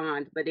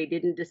respond, but they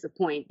didn't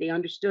disappoint. They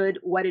understood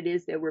what it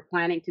is that we're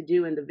planning to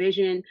do in the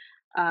vision.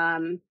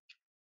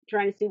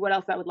 Trying to see what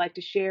else I would like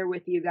to share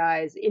with you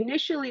guys.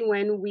 Initially,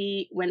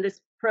 when this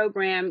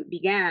program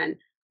began,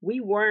 we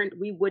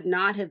would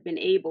not have been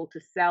able to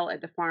sell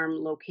at the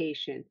farm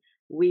location.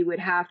 We would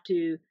have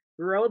to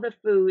grow the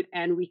food,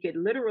 and we could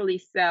literally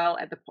sell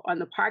on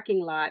the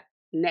parking lot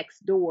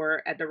next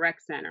door at the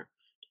rec center.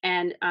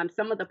 And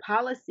some of the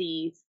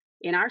policies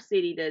in our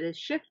city that is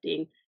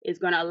shifting is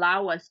going to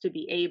allow us to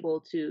be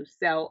able to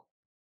sell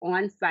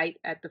on site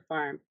at the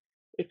farm.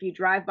 If you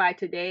drive by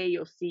today,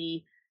 you'll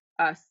see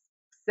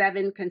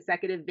 7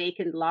 consecutive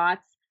vacant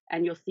lots,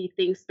 and you'll see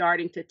things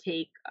starting to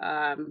take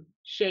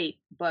shape.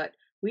 But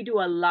we do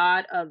a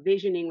lot of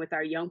visioning with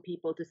our young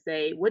people to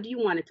say, what do you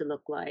want it to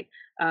look like?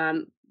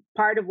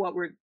 Part of what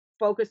we're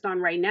focused on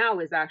right now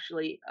is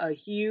actually a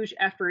huge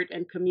effort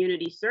and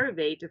community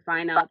survey to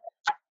find out.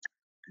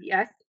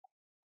 Yes.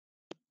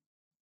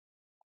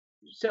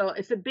 So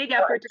it's a big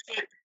effort to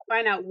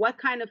find out what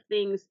kind of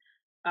things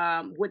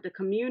would the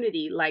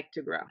community like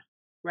to grow,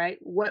 right?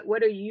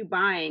 What are you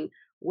buying?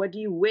 What do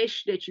you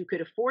wish that you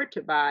could afford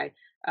to buy?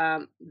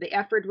 The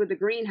effort with the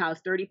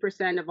greenhouse,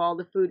 30% of all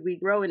the food we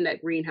grow in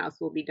that greenhouse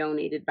will be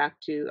donated back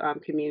to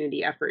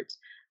community efforts.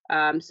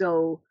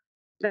 So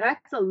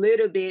that's a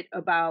little bit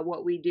about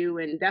what we do,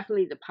 and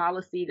definitely the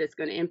policy that's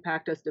going to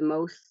impact us the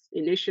most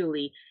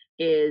initially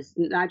is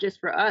not just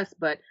for us,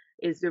 but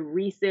is the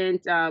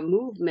recent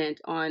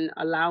movement on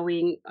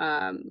allowing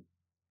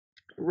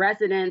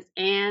residents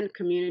and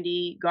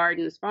community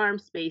gardens, farm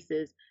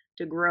spaces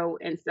to grow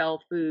and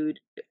sell food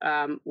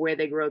where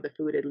they grow the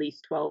food at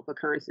least 12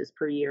 occurrences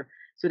per year.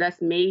 So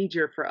that's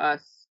major for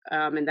us,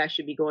 and that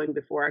should be going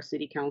before our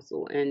city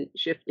council and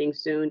shifting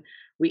soon.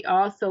 We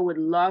also would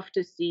love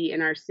to see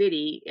in our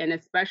city, and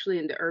especially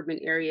in the urban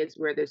areas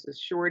where there's a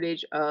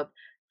shortage of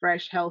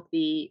fresh,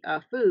 healthy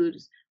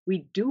foods,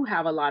 we do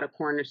have a lot of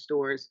corner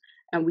stores,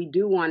 and we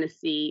do want to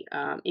see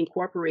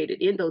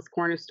incorporated in those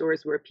corner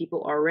stores where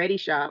people already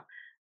shop,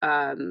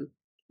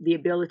 the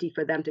ability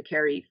for them to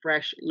carry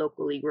fresh,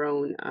 locally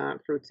grown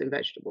fruits and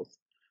vegetables.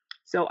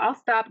 So I'll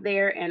stop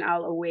there and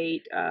I'll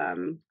await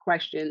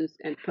questions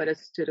and put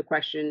us to the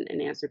question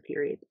and answer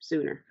period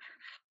sooner.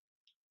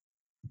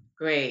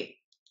 Great.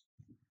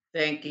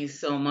 Thank you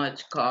so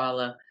much,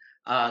 Carla.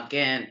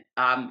 Again,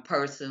 I'm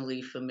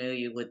personally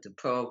familiar with the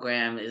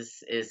program.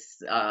 Is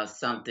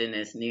something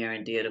that's near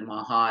and dear to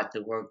my heart.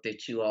 The work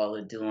that you all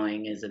are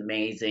doing is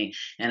amazing,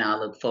 and I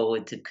look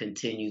forward to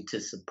continue to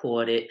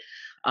support it.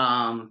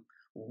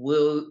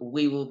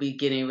 We will be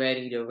getting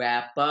ready to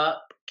wrap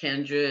up.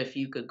 Kendra, if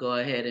you could go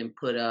ahead and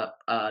put up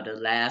the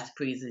last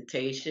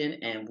presentation,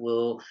 and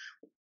we'll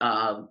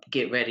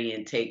get ready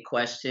and take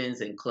questions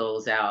and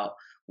close out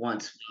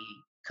once we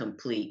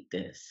complete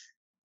this.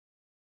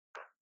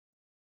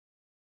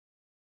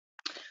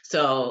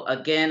 So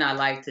again, I'd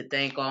like to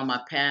thank all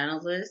my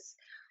panelists.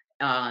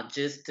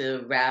 Just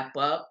to wrap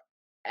up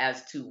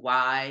as to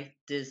why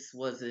this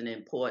was an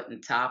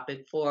important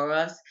topic for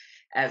us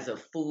as a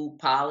food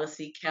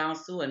policy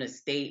council and a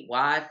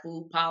statewide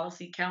food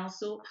policy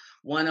council,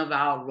 one of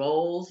our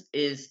roles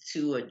is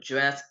to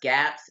address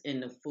gaps in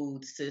the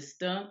food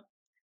system.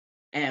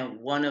 And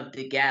one of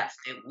the gaps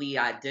that we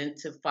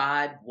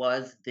identified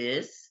was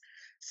this.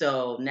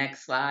 So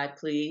next slide,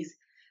 please.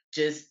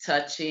 just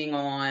touching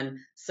on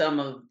some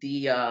of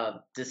the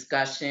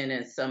discussion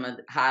and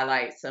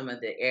highlight some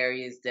of the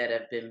areas that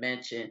have been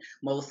mentioned,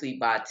 mostly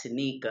by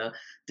Tanikka.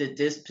 The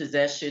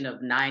dispossession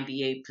of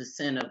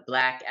 98% of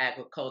Black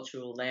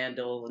agricultural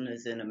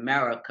landowners in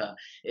America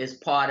is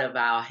part of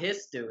our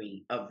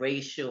history of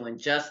racial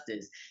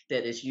injustice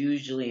that is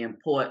usually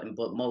important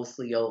but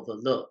mostly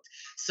overlooked.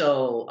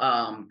 So,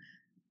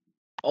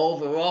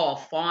 overall,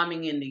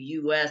 farming in the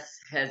U.S.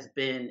 has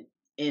been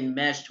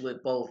enmeshed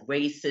with both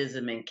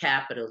racism and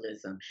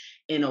capitalism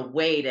in a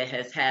way that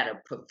has had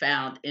a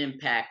profound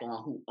impact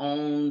on who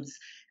owns,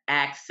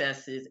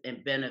 accesses,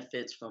 and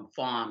benefits from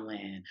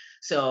farmland.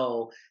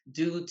 So,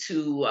 due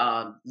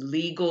to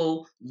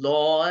legal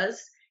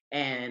laws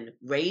and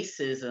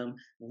racism,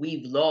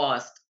 we've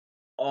lost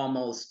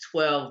almost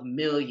 12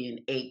 million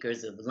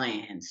acres of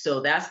land. So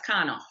that's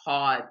kind of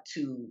hard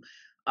to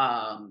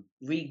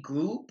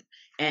regroup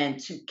and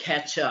to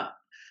catch up.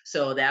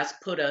 So that's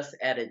put us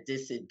at a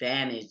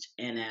disadvantage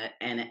and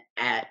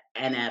at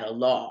a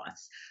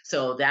loss.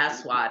 So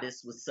that's why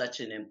this was such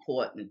an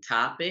important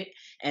topic.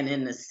 And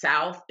in the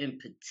South in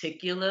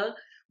particular,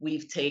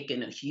 we've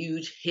taken a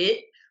huge hit,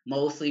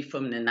 mostly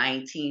from the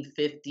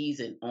 1950s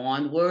and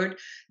onward.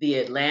 The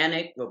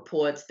Atlantic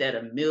reports that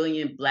 1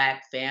 million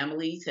Black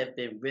families have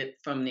been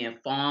ripped from their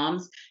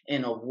farms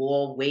in a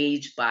war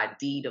waged by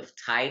deed of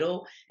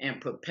title and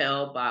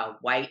propelled by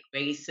white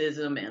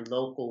racism and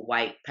local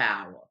white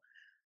power.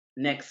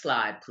 Next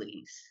slide,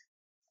 please.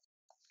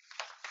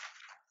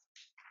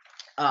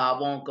 I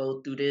won't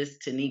go through this.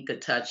 Tanikka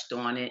touched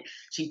on it.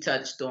 She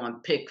touched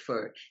on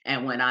Pickford.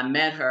 And when I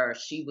met her,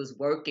 she was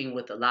working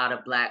with a lot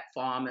of Black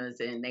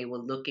farmers and they were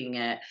looking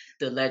at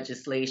the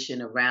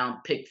legislation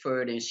around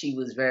Pickford. And she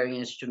was very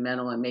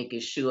instrumental in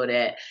making sure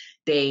that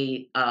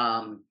they,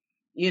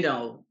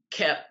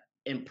 kept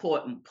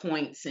important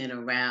points in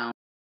around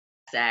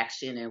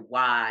action and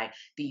why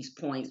these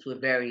points were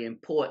very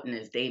important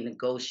as they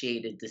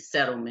negotiated the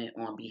settlement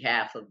on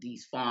behalf of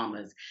these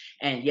farmers.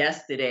 And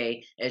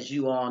yesterday, as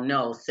you all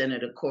know,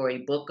 Senator Cory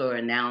Booker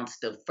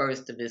announced the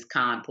first of its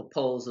kind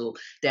proposal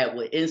that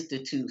would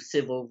institute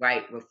civil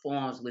rights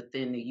reforms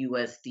within the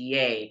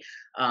USDA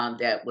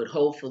that would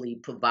hopefully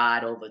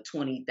provide over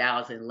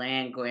 20,000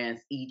 land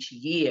grants each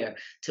year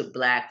to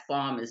Black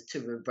farmers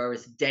to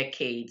reverse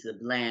decades of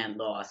land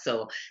loss.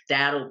 So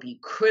that'll be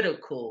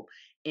critical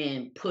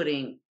in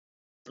putting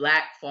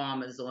Black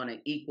farmers on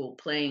an equal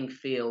playing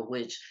field,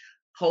 which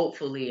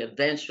hopefully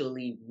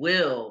eventually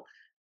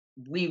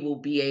we will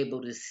be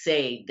able to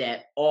say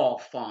that all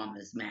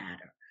farmers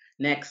matter.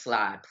 Next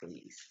slide,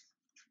 please.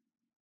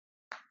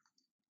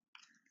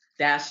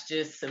 That's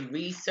just some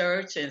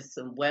research and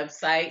some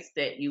websites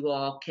that you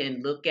all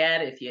can look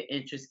at if you're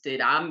interested.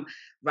 I'm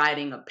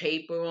writing a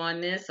paper on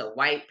this, a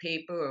white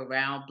paper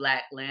around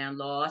Black land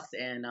loss,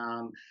 and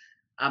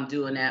I'm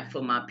doing that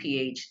for my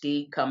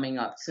PhD coming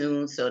up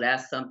soon. So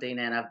that's something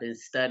that I've been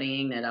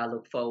studying that I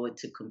look forward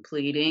to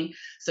completing.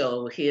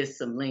 So here's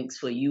some links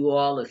for you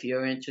all if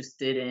you're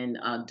interested in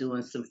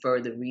doing some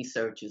further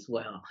research as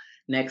well.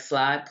 Next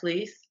slide,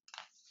 please.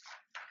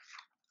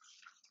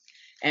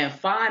 And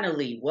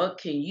finally, what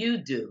can you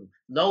do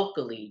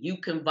locally? You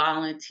can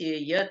volunteer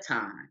your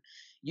time.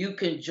 You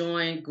can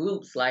join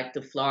groups like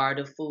the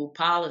Florida Food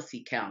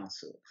Policy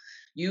Council.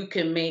 You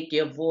can make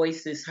your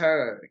voices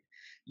heard.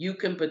 You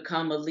can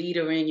become a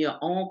leader in your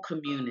own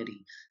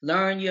community.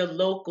 Learn your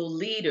local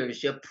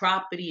leaders, your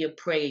property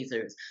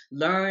appraisers.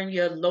 Learn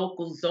your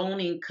local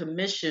zoning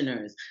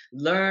commissioners.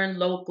 Learn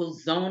local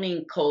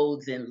zoning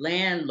codes and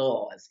land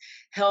laws.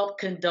 Help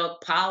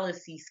conduct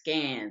policy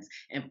scans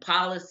and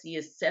policy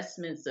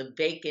assessments of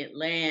vacant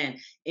land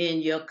in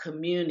your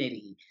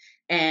community.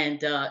 And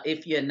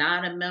if you're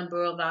not a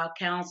member of our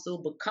council,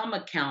 become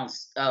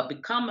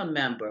a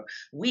member.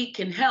 We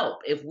can help.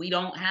 If we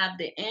don't have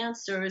the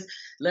answers,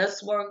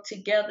 let's work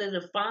together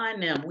to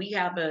find them. We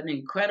have an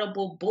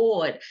incredible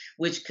board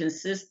which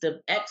consists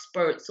of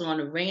experts on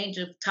a range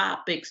of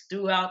topics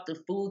throughout the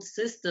food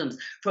systems,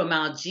 from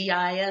our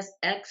GIS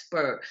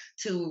expert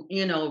to,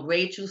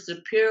 Rachel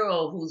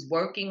Shapiro, who's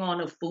working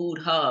on a food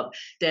hub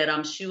that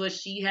I'm sure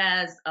she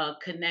has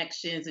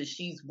connections, and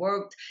she's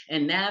worked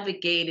and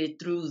navigated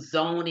through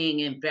zoning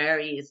in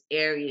various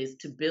areas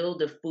to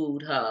build a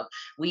food hub.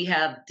 We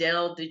have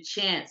Del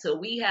DeChant. So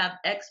we have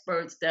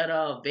experts that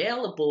are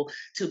available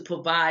to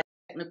provide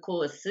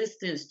technical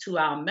assistance to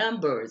our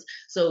members.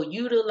 So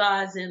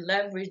utilize and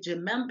leverage your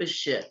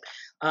membership.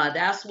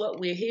 That's what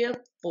we're here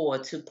for,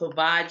 to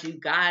provide you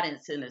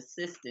guidance and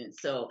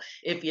assistance. So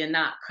if you're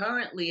not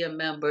currently a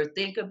member,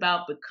 think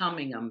about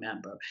becoming a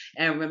member.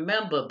 And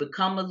remember,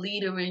 become a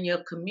leader in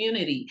your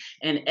community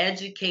and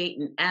educate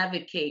and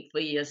advocate for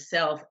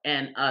yourself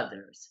and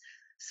others.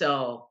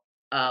 So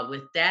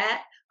With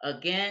that,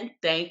 again,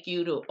 thank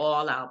you to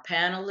all our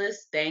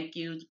panelists. Thank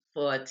you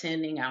for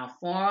attending our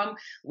forum.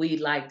 We'd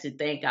like to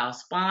thank our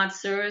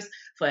sponsors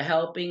for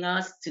helping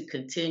us to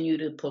continue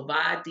to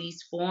provide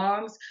these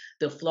forums.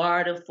 The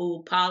Florida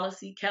Food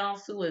Policy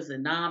Council is a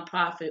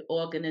nonprofit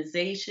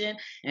organization,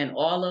 and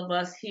all of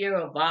us here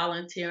are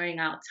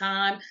volunteering our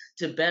time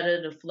to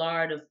better the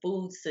Florida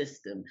food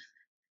system.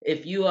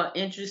 If you are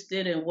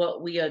interested in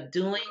what we are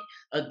doing,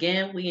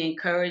 again, we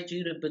encourage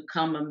you to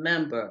become a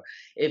member.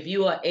 If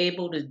you are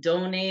able to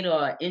donate or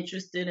are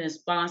interested in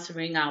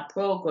sponsoring our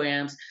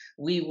programs,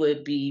 we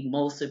would be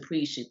most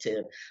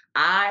appreciative.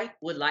 I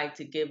would like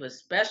to give a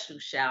special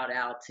shout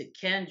out to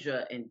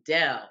Kendra and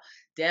Dell.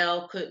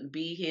 Dell couldn't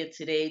be here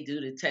today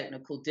due to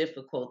technical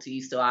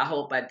difficulties, so I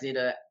hope I did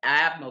an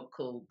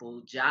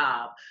admirable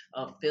job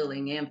of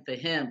filling in for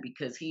him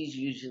because he's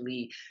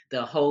usually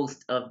the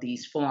host of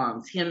these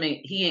forums. He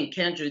and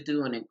Kendra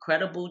do an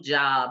incredible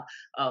job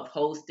of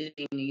hosting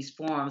these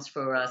forums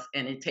for us,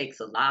 and it takes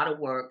a lot of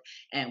work.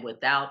 And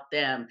without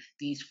them,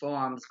 these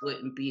forums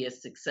wouldn't be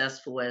as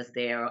successful as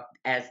they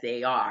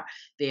are.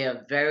 They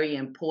are very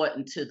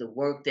important to the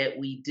work that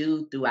we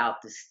do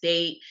throughout the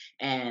state.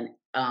 And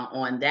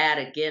on that,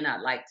 again,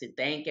 I'd like to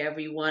thank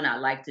everyone. I'd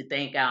like to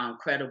thank our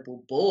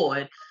incredible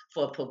board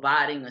for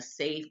providing a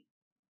safe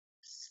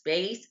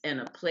space and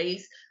a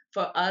place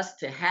for us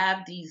to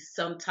have these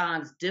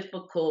sometimes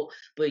difficult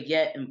but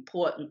yet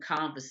important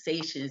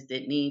conversations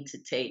that need to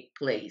take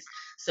place.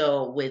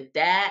 So, with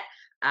that,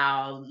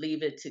 I'll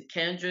leave it to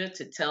Kendra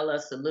to tell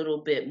us a little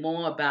bit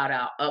more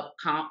about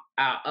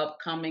our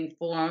upcoming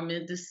forum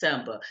in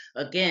December.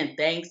 Again,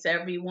 thanks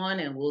everyone,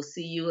 and we'll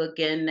see you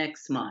again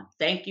next month.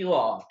 Thank you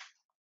all.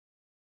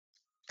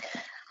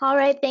 All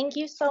right, thank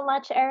you so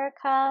much,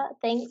 Erica.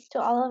 Thanks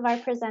to all of our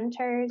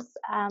presenters.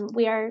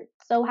 We are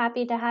so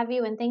happy to have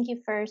you, and thank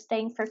you for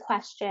staying for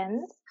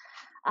questions.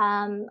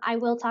 I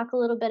will talk a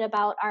little bit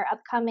about our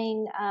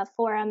upcoming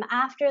forum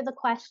after the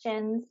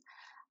questions.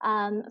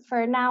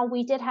 For now,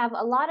 we did have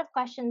a lot of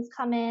questions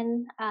come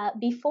in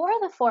before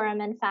the forum,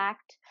 in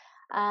fact,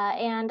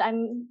 and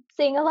I'm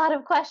seeing a lot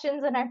of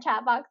questions in our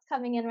chat box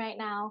coming in right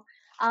now.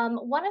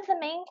 One of the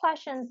main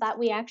questions that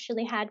we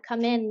actually had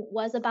come in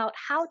was about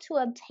how to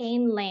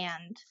obtain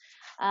land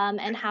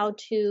and how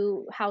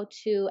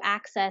to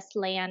access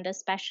land,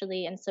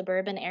 especially in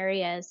suburban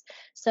areas.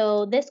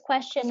 So this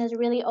question is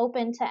really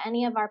open to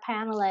any of our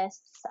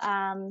panelists.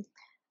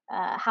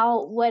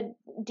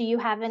 Do you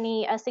have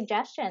any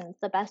suggestions,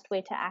 the best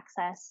way to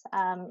access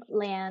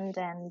land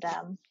and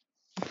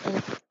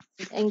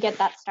get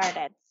that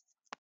started?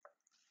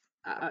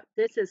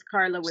 This is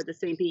Carla with the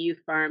St. P.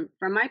 Youth Farm.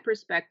 From my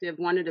perspective,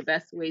 one of the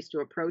best ways to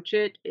approach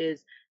it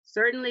is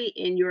certainly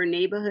in your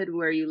neighborhood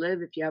where you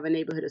live. If you have a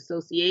neighborhood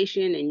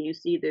association and you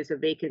see there's a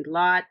vacant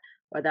lot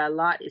or that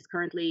lot is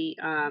currently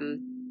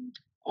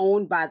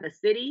owned by the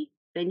city,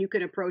 then you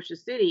can approach the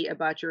city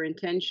about your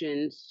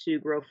intentions to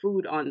grow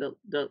food on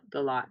the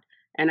lot.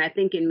 And I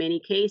think in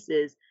many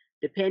cases,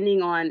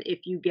 depending on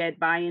if you get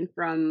buy-in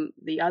from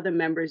the other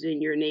members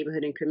in your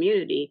neighborhood and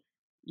community,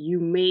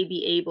 you may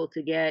be able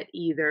to get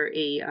either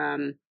a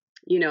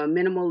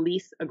minimal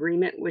lease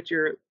agreement with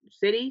your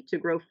city to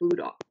grow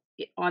food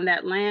on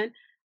that land,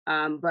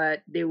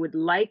 but they would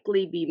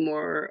likely be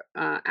more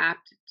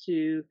apt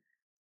to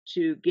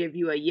give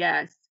you a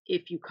yes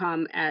if you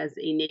come as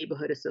a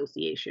neighborhood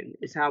association,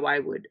 is how I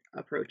would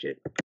approach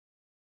it.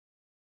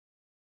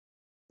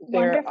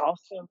 Wonderful.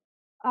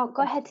 Oh,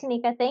 go ahead,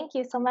 Tanikka. Thank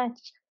you so much.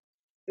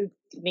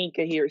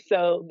 Tanikka here.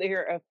 So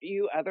there are a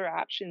few other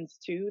options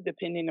too,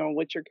 depending on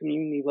what your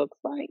community looks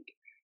like.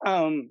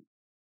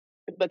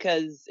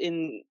 Because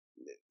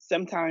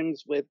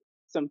sometimes with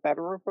some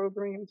federal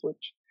programs,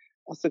 which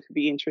also could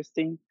be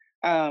interesting.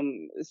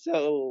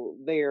 So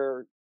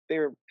there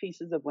are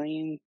pieces of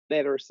land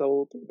that are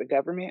sold to the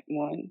government,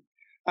 one.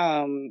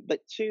 But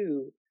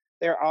two,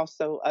 there are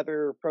also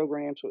other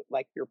programs with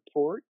like your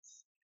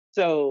ports.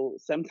 So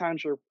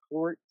sometimes your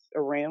ports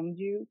around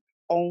you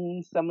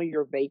own some of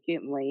your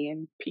vacant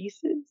land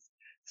pieces.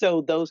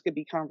 So those could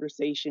be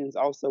conversations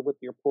also with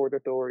your port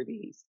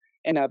authorities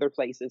and other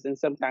places. And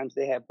sometimes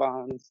they have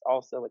bonds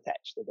also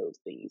attached to those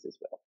things as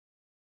well.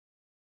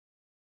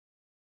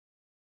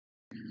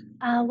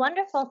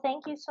 Wonderful.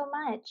 Thank you so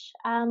much.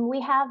 We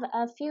have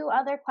a few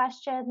other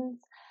questions.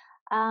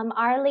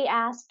 Arlie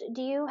asked,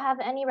 do you have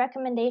any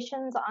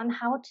recommendations on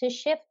how to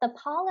shift the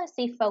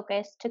policy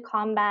focus to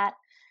combat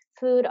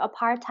food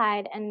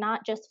apartheid and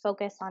not just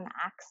focus on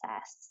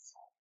access?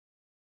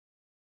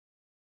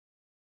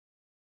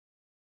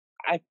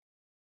 I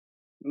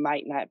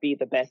might not be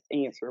the best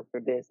answer for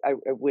this. I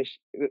wish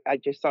I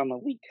just saw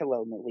Malik.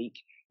 Hello, Malik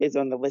is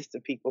on the list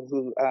of people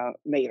who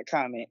made a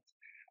comment.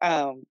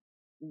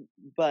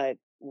 But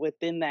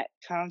within that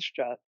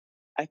construct,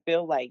 I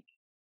feel like,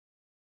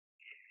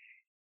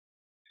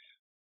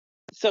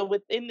 so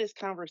within this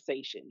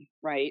conversation,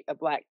 right,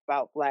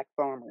 about Black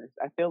farmers,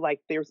 I feel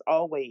like there's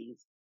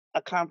always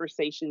a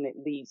conversation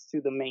that leads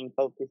to the main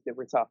focus that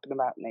we're talking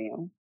about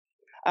now.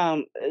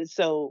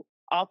 So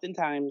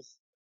oftentimes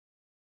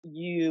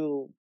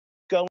you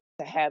go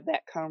to have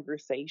that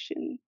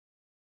conversation.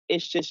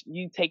 It's just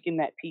you taking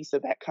that piece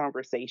of that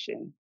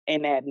conversation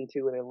and adding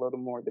to it a little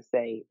more to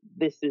say,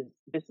 this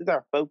is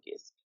our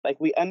focus. Like,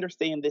 we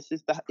understand this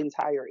is the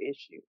entire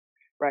issue,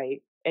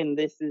 right? And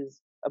this is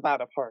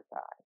about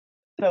apartheid.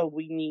 So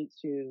we need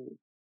to,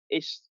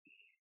 it's,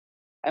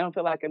 I don't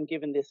feel like I'm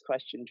giving this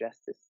question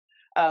justice.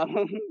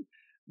 Um,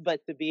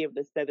 but to be able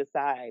to set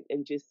aside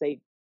and just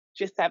say,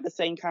 just have the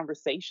same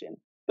conversation,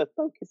 but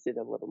focus it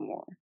a little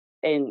more.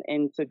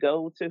 And to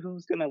go to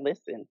who's going to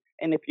listen.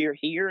 And if you're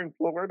here in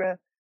Florida,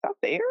 talk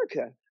to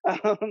Erica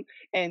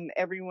and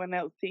everyone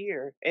else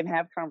here and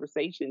have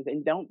conversations,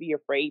 and don't be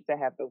afraid to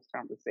have those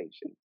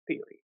conversations,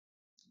 period.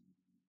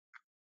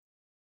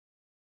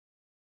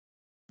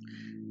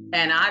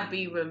 And I'd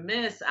be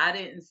remiss, I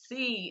didn't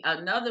see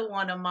another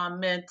one of my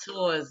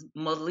mentors,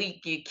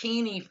 Malik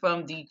Yakini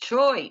from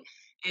Detroit,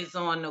 is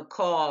on the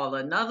call.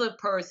 Another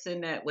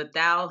person that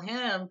without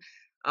him,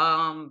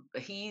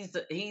 he's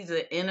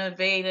an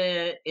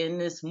innovator in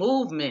this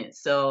movement.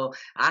 So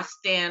I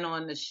stand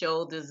on the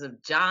shoulders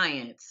of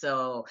giants.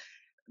 So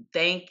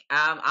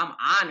I'm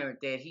honored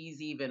that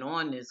he's even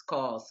on this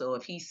call. So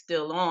if he's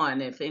still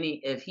on, if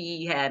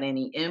he had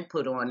any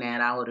input on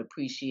that, I would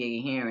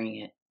appreciate hearing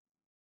it.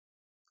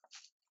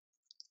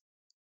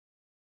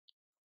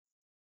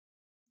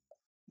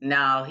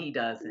 No, he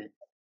doesn't.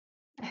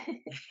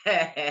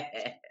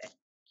 I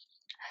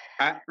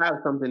have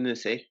something to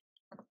say.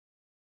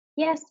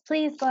 Yes,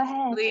 please go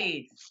ahead.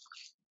 Please.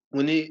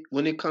 When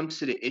it comes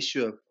to the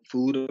issue of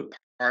food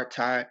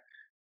apartheid,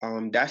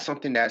 that's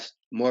something that's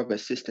more of a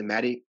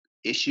systematic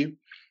issue.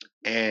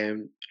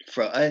 And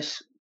for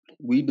us,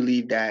 we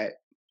believe that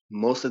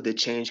most of the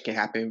change can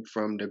happen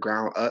from the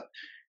ground up,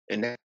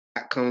 and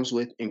that comes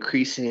with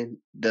increasing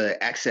the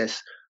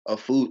access of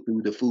food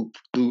through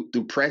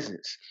through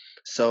presence.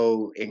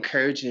 So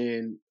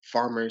encouraging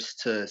farmers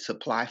to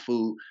supply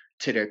food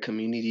to their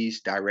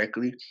communities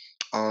directly,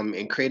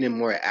 and creating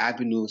more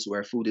avenues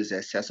where food is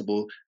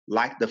accessible,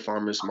 like the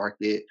farmers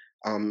market.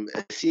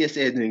 CSA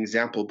is an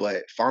example,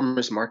 but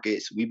farmers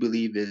markets we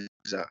believe is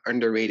an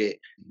underrated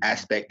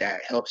aspect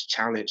that helps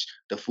challenge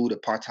the food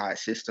apartheid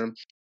system.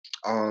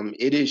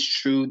 It is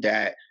true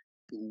that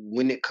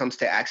when it comes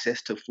to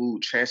access to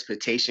food,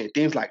 transportation,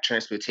 things like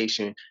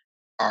transportation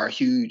are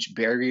huge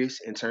barriers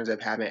in terms of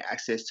having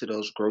access to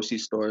those grocery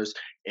stores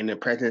in the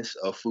presence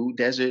of food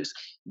deserts.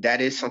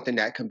 That is something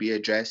that can be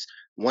addressed.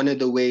 One of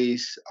the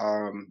ways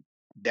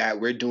that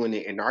we're doing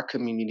it in our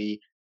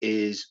community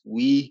is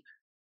we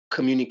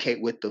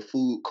communicate with the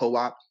food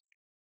co-op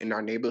in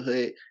our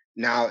neighborhood.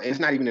 Now, it's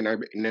not even in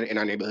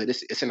our neighborhood.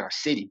 It's in our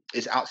city.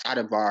 It's outside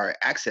of our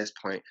access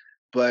point.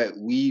 But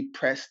we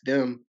press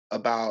them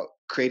about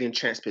creating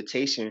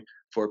transportation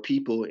for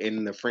people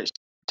in the French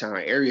Town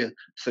area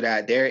so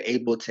that they're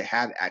able to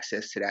have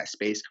access to that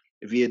space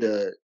via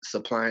the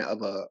supplying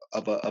of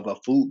a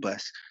food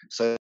bus.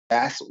 So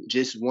that's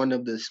just one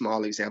of the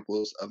small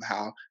examples of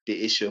how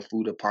the issue of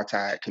food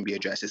apartheid can be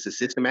addressed. It's a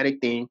systematic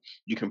thing.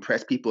 You can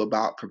press people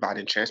about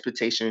providing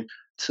transportation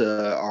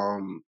to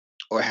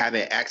or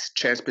having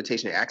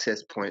transportation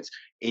access points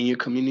in your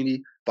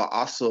community, but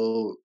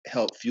also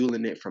help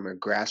fueling it from a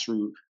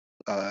grassroots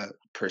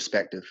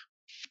perspective.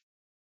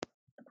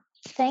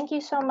 Thank you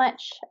so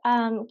much,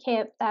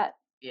 Kip. Kip,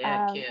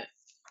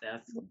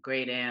 that's a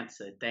great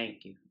answer.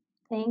 Thank you.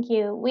 Thank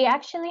you. We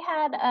actually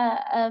had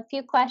a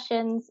few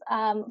questions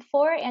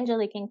for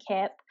Angelique and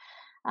Kip.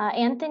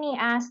 Anthony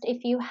asked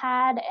if you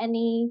had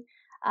any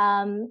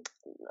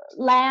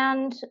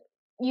land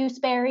use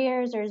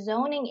barriers or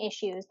zoning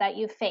issues that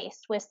you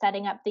faced with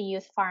setting up the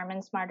youth farm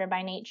and Smarter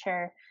by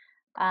Nature.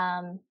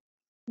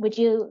 Would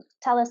you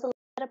tell us a little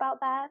bit about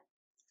that?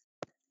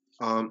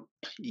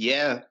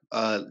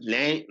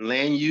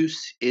 Land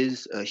use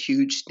is a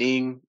huge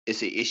thing.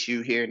 It's an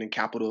issue here in the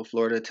capital of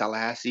Florida,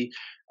 Tallahassee.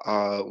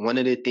 One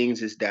of the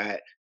things is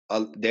that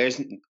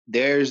there's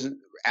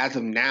as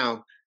of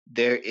now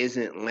there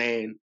isn't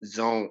land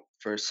zone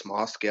for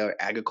small scale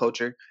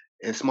agriculture.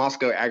 And small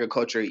scale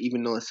agriculture,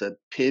 even though it's a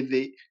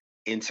pivot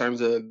in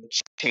terms of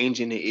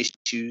changing the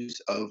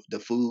issues of the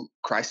food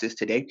crisis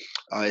today,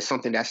 it's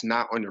something that's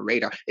not on the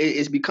radar.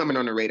 It's becoming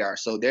on the radar.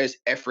 So there's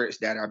efforts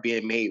that are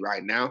being made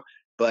right now.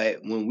 But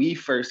when we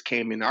first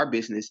came in our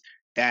business,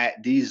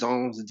 that these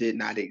zones did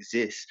not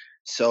exist.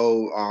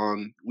 So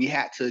we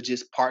had to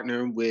just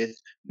partner with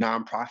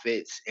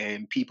nonprofits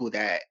and people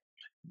that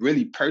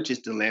really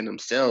purchased the land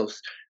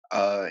themselves.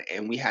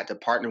 And we had to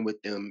partner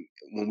with them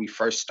when we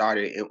first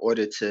started in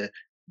order to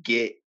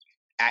get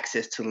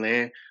access to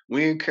land.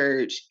 We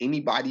encourage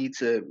anybody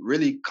to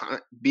really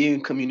be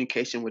in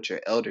communication with your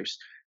elders,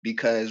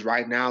 because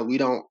right now we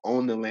don't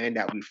own the land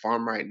that we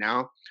farm right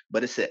now,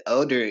 but it's an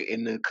elder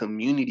in the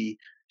community.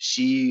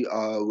 She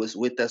was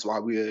with us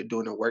while we were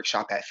doing a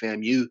workshop at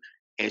FAMU,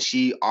 and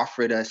she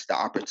offered us the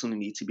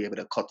opportunity to be able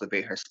to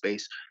cultivate her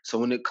space. So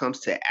when it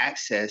comes to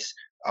access,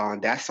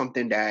 that's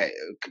something that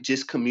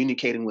just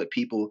communicating with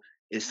people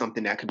is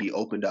something that could be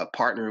opened up,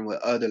 partnering with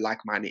other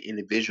like-minded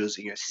individuals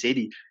in your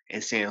city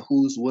and saying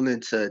who's willing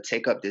to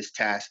take up this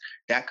task.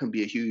 That can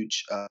be a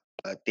huge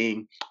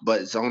thing.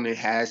 But zoning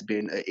has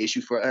been an issue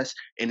for us,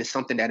 and it's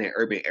something that in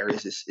urban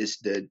areas is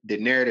the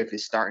narrative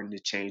is starting to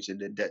change, and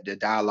the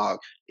dialogue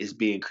is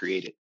being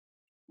created.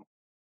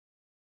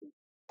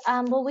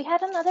 Well, we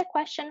had another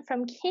question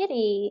from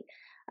Kitty.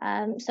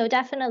 So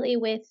definitely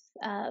with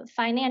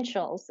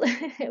financials,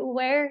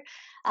 where.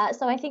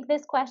 So I think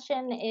this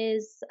question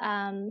is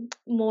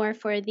more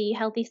for the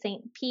Healthy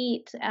St.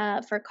 Pete,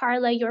 for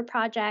Carla, your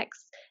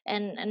projects,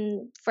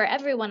 and for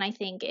everyone. I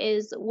think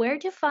is where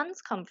do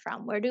funds come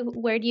from? Where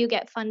do you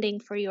get funding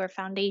for your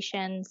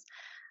foundations?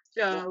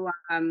 So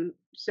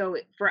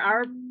for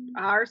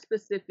our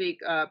specific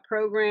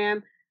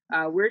program,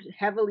 we're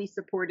heavily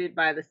supported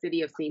by the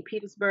city of St.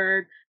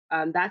 Petersburg.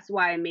 That's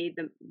why I made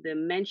the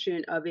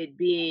mention of it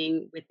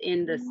being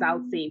within the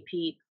South St.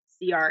 Pete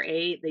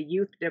CRA. The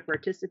youth that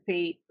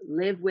participate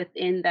live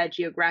within that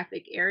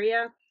geographic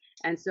area,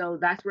 and so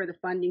that's where the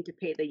funding to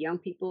pay the young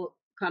people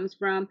comes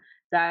from.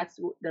 That's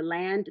the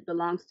land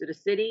belongs to the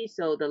city,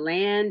 so the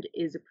land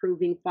is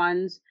approving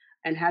funds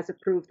and has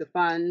approved the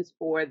funds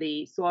for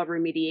the soil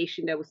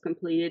remediation that was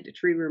completed, the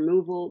tree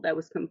removal that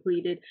was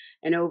completed,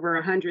 and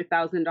over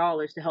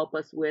 $100,000 to help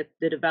us with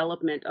the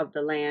development of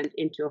the land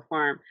into a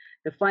farm.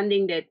 The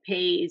funding that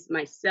pays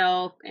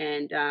myself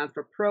and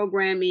for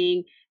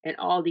programming and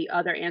all the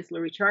other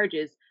ancillary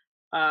charges,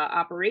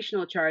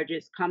 operational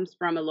charges, comes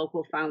from a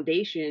local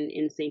foundation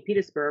in St.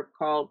 Petersburg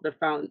called the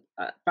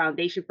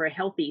Foundation for a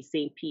Healthy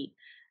St. Pete.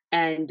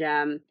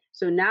 And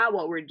so now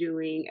what we're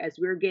doing, as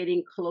we're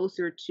getting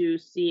closer to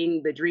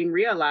seeing the dream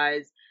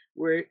realized,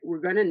 we're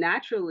going to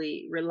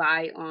naturally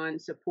rely on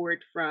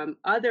support from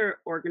other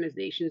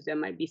organizations that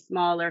might be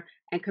smaller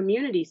and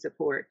community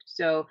support.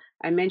 So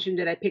I mentioned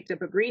that I picked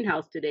up a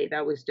greenhouse today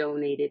that was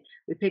donated.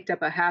 We picked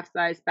up a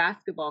half-size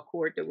basketball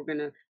court that we're going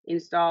to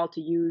install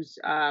to use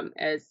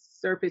as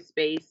surface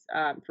space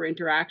for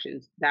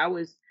interactions. That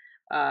was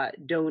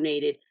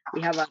donated.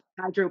 We have a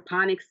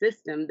hydroponic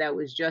system that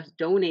was just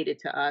donated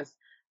to us,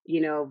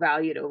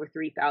 valued over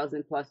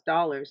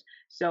 $3,000+.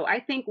 So I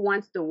think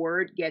once the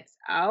word gets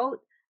out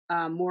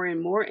more and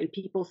more, and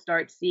people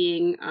start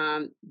seeing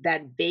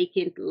that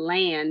vacant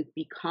land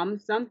become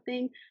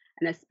something,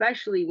 and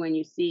especially when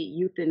you see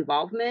youth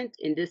involvement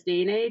in this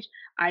day and age,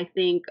 I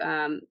think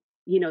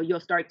you'll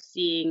start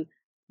seeing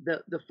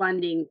the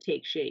funding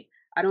take shape.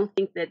 I don't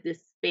think that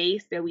this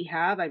space that we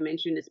have, I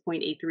mentioned this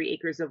 0.83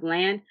 acres of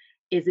land,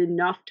 is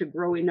enough to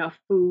grow enough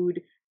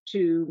food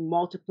to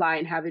multiply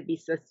and have it be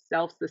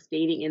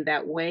self-sustaining in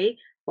that way.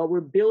 But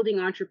we're building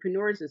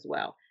entrepreneurs as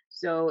well.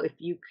 So if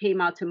you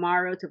came out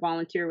tomorrow to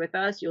volunteer with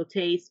us, you'll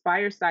taste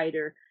fire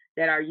cider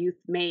that our youth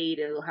made.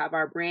 It'll have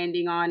our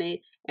branding on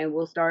it, and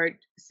we'll start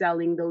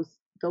selling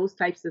those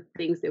types of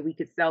things that we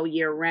could sell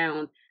year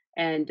round,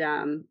 and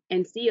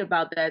see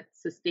about that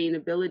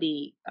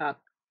sustainability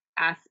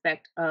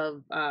aspect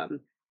of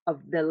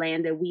the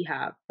land that we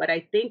have. But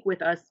I think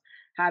with us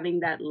having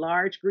that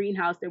large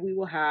greenhouse that we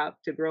will have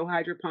to grow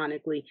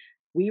hydroponically,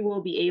 we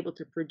will be able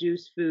to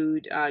produce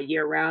food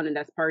year round, and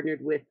that's partnered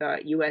with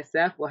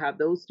USF. We'll have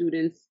those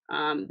students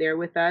there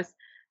with us.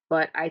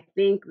 But I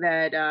think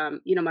that,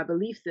 my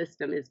belief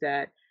system is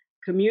that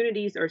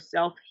communities are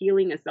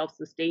self-healing and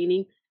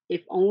self-sustaining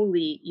if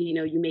only,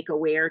 you make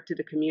aware to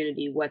the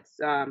community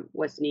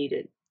what's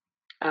needed.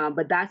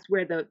 But that's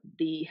where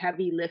the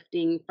heavy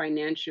lifting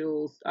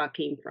financials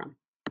came from.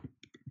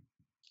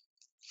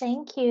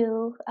 Thank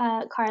you,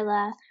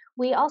 Carla.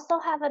 We also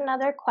have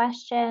another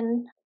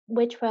question,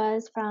 which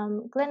was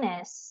from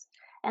Glynis.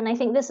 And I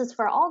think this is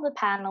for all the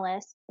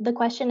panelists. The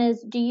question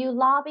is, do you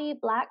lobby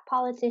Black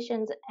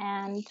politicians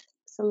and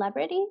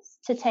celebrities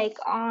to take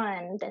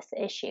on this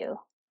issue?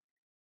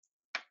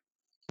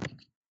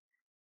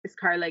 It's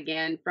Carla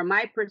again. From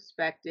my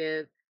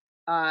perspective,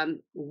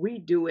 we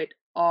do it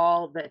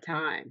all the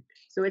time.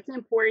 So it's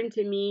important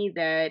to me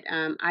that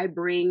I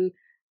bring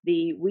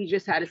we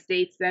just had a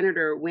state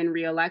senator win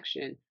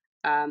re-election.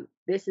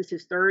 This is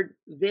his third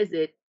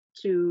visit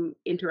to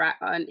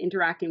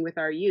interacting with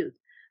our youth.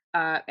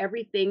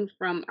 Everything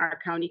from our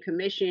county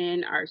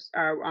commission,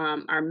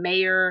 our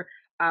mayor,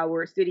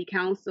 our city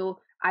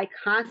council, I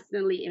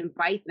constantly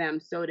invite them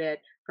so that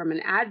from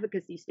an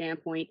advocacy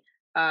standpoint,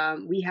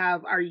 we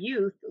have our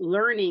youth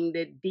learning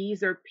that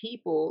these are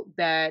people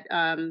that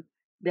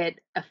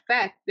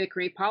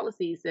create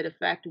policies that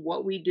affect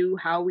what we do,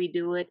 how we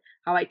do it.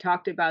 How I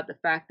talked about the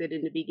fact that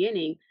in the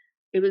beginning,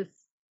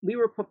 we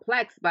were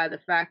perplexed by the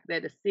fact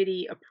that a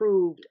city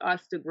approved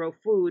us to grow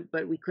food,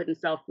 but we couldn't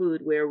sell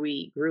food where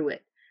we grew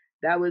it.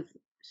 That was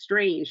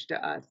strange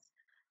to us.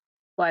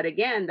 But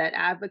again, that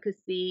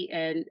advocacy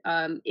and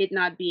it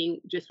not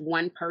being just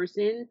one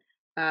person,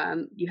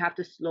 you have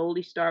to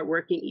slowly start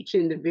working each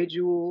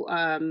individual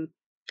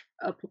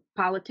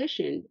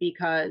politician,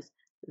 because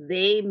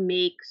they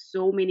make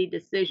so many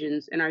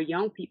decisions, and our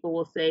young people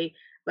will say,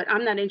 but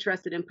I'm not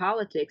interested in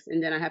politics.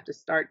 And then I have to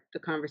start the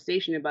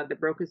conversation about the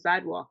broken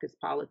sidewalk is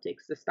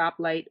politics, the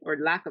stoplight or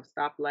lack of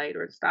stoplight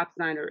or stop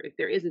sign, or if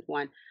there isn't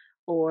one,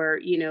 or,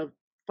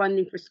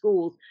 funding for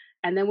schools.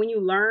 And then when you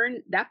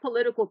learn that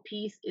political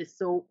piece is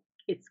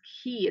it's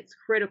key, it's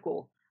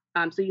critical.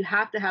 So you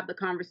have to have the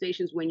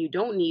conversations when you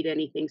don't need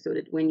anything, so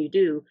that when you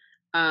do,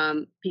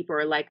 people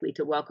are likely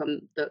to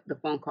welcome the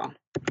phone call.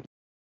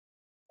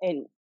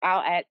 And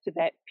I'll add to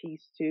that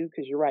piece too,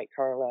 because you're right,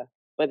 Carla.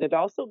 But it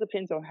also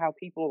depends on how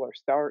people are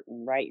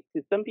starting, right?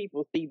 Because some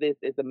people see this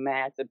as a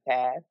massive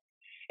task.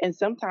 And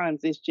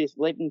sometimes it's just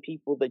letting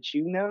people that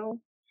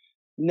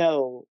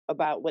know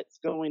about what's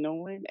going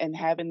on and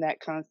having that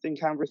constant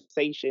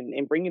conversation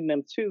and bringing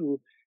them to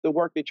the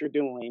work that you're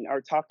doing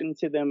or talking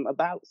to them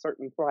about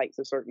certain plights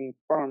of certain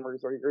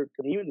farmers or your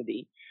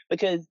community.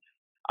 Because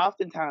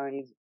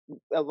oftentimes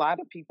a lot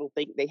of people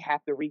think they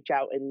have to reach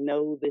out and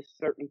know this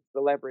certain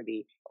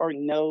celebrity or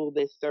know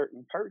this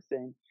certain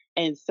person.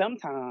 And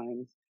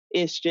sometimes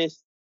it's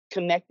just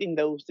connecting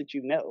those that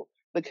you know,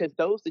 because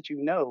those that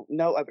you know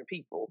other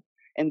people,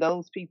 and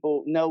those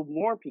people know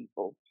more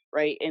people,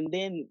 right? And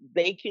then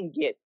they can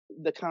get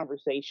the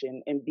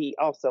conversation and be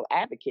also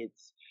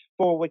advocates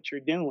for what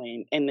you're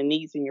doing and the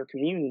needs in your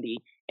community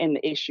and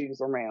the issues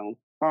around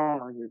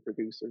farmers and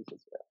producers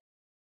as well.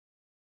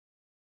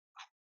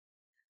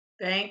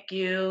 Thank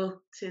you,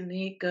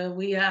 Tanikka.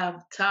 We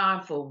have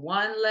time for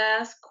one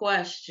last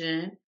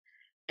question,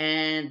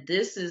 and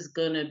this is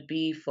going to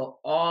be for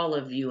all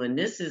of you. And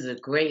this is a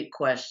great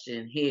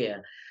question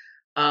here.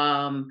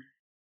 Um,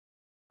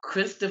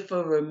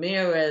 Christopher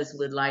Ramirez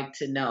would like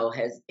to know,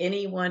 has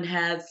anyone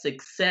had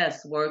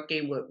success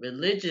working with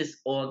religious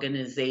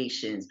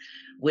organizations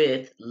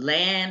with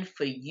land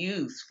for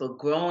use for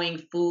growing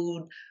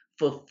food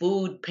for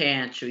food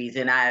pantries?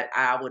 And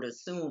I would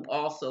assume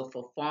also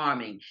for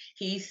farming.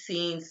 He's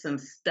seen some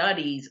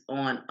studies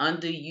on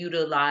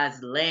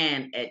underutilized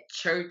land at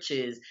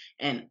churches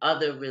and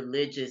other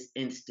religious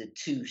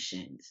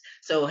institutions.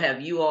 So,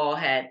 have you all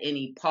had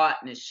any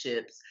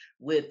partnerships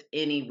with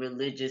any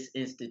religious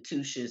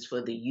institutions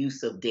for the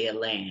use of their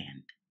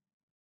land?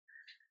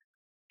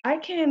 I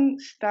can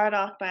start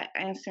off by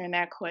answering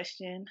that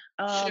question.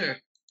 Sure.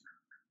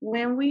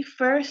 When we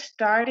first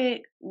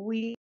started,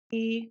 we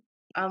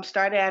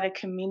started at a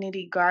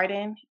community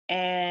garden,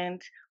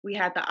 and we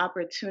had the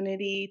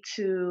opportunity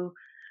to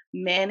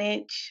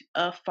manage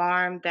a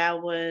farm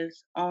that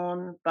was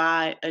owned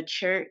by a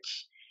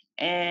church.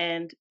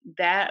 And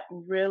that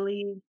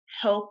really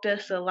helped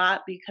us a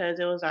lot because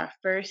it was our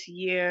first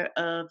year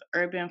of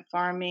urban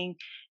farming,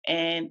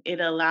 and it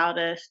allowed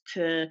us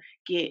to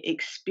get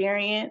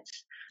experience.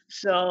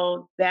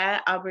 So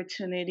that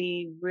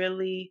opportunity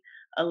really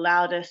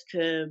allowed us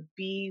to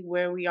be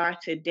where we are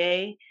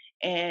today.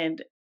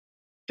 And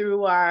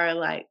through our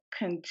like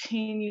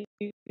continual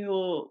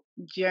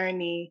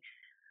journey,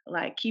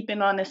 like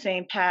keeping on the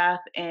same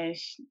path and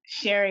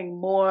sharing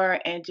more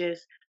and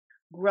just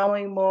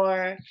growing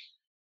more,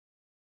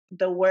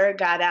 the word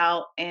got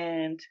out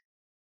and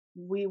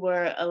we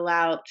were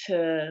allowed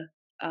to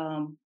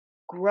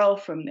grow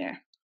from there.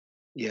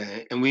 Yeah,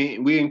 and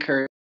we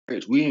encourage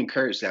that.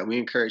 We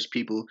encourage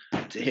people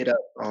to hit up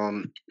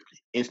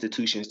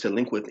institutions, to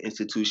link with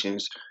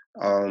institutions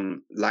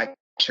like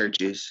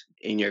churches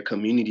in your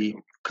community,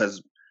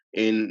 because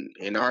in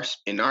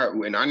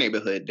our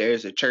neighborhood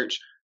there's a church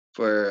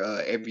for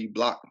every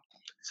block.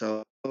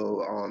 So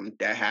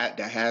that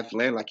have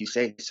land, like you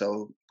say.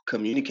 So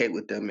communicate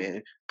with them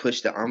and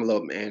push the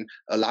envelope. And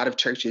a lot of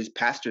churches,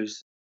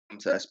 pastors come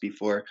to us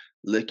before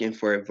looking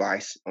for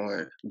advice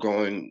on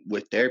growing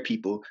with their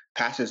people.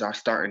 Pastors are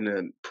starting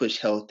to push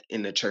health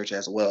in the church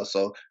as well.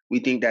 So we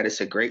think that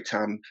it's a great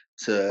time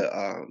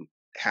to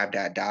have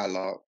that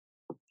dialogue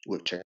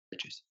with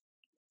churches.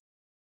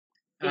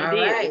 All It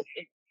is.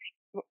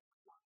 right.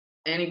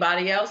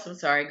 Anybody else? I'm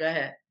sorry. Go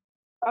ahead.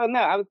 Oh no,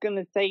 I was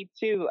gonna say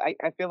too,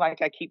 I feel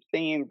like I keep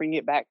saying bring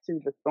it back to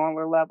the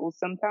smaller level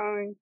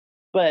sometimes,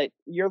 but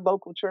your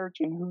local church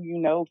and who you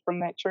know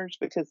from that church,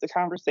 because the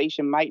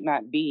conversation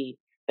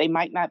they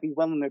might not be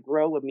willing to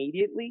grow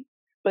immediately,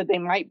 but they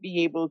might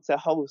be able to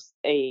host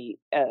a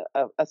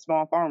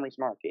small farmers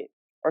market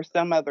or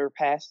some other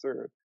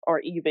pastor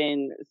or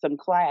even some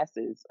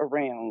classes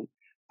around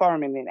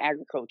farming and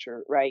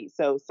agriculture, right?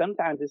 So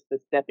sometimes it's the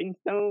stepping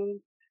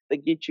stones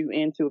that get you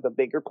into the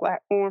bigger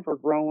platform for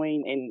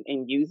growing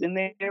and using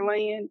their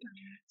land.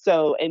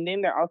 So, and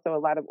then there are also a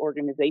lot of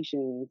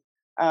organizations.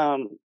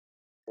 Um,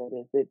 what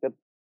is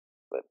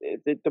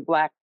it the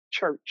Black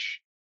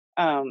Church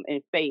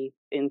and Faith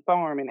and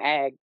Farm and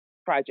Ag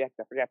Project?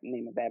 I forgot the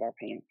name of that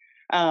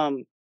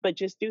offhand. But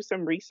just do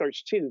some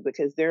research too,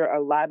 because there are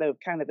a lot of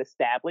kind of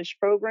established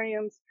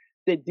programs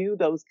that do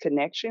those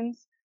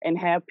connections and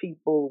have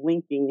people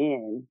linking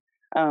in.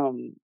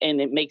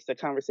 And it makes the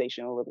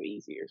conversation a little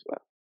easier as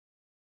well.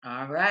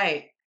 All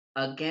right.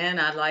 Again,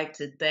 I'd like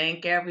to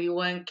thank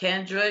everyone.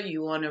 Kendra,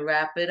 you want to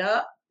wrap it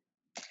up?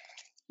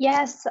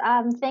 Yes,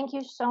 thank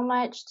you so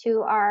much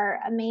to our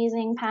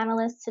amazing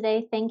panelists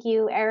today. Thank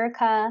you,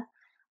 Erica,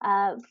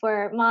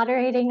 for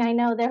moderating. I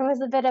know there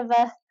was a bit of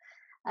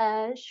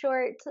a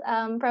short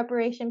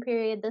preparation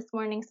period this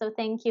morning, so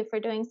thank you for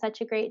doing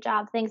such a great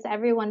job. Thanks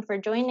everyone for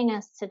joining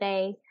us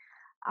today.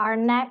 Our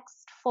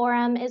next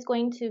forum is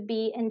going to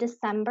be in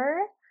December.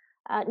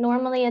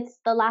 Normally it's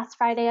the last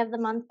Friday of the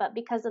month, but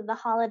because of the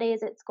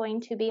holidays, it's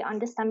going to be on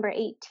December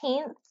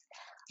 18th.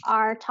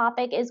 Our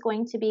topic is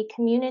going to be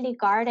community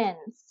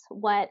gardens,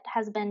 what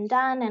has been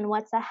done and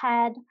what's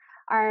ahead.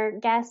 Our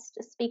guest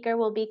speaker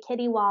will be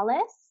Kitty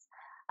Wallace,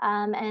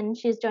 and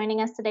she's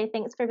joining us today.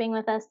 Thanks for being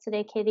with us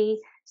today, Kitty.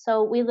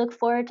 So we look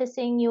forward to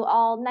seeing you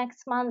all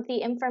next month. The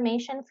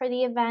information for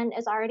the event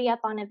is already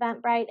up on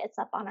Eventbrite. It's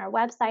up on our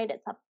website.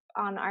 It's up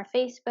on our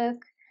Facebook.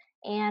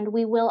 And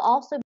we will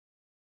also be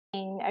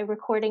doing a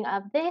recording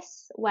of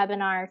this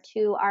webinar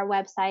to our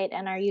website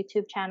and our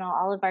YouTube channel,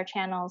 all of our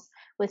channels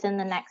within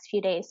the next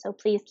few days. So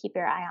please keep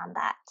your eye on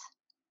that.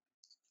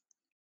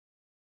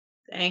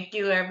 Thank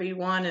you,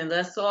 everyone, and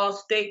let's all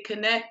stay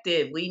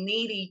connected. We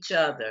need each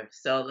other,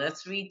 so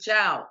let's reach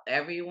out,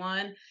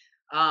 everyone.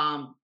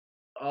 All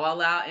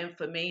our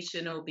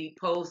information will be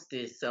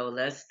posted, so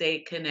let's stay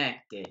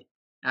connected.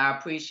 I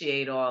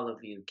appreciate all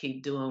of you.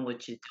 Keep doing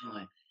what you're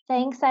doing.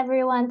 Thanks,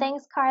 everyone.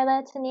 Thanks,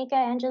 Carla, Tanikka,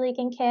 Angelique,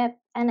 and Kip,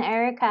 and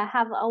Erica.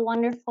 Have a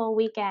wonderful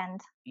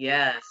weekend.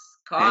 Yes,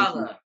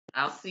 Carla,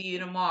 I'll see you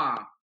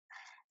tomorrow.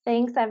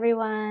 Thanks,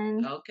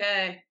 everyone.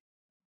 Okay.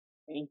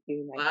 Thank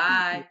you.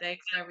 Bye.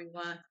 Thanks,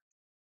 everyone.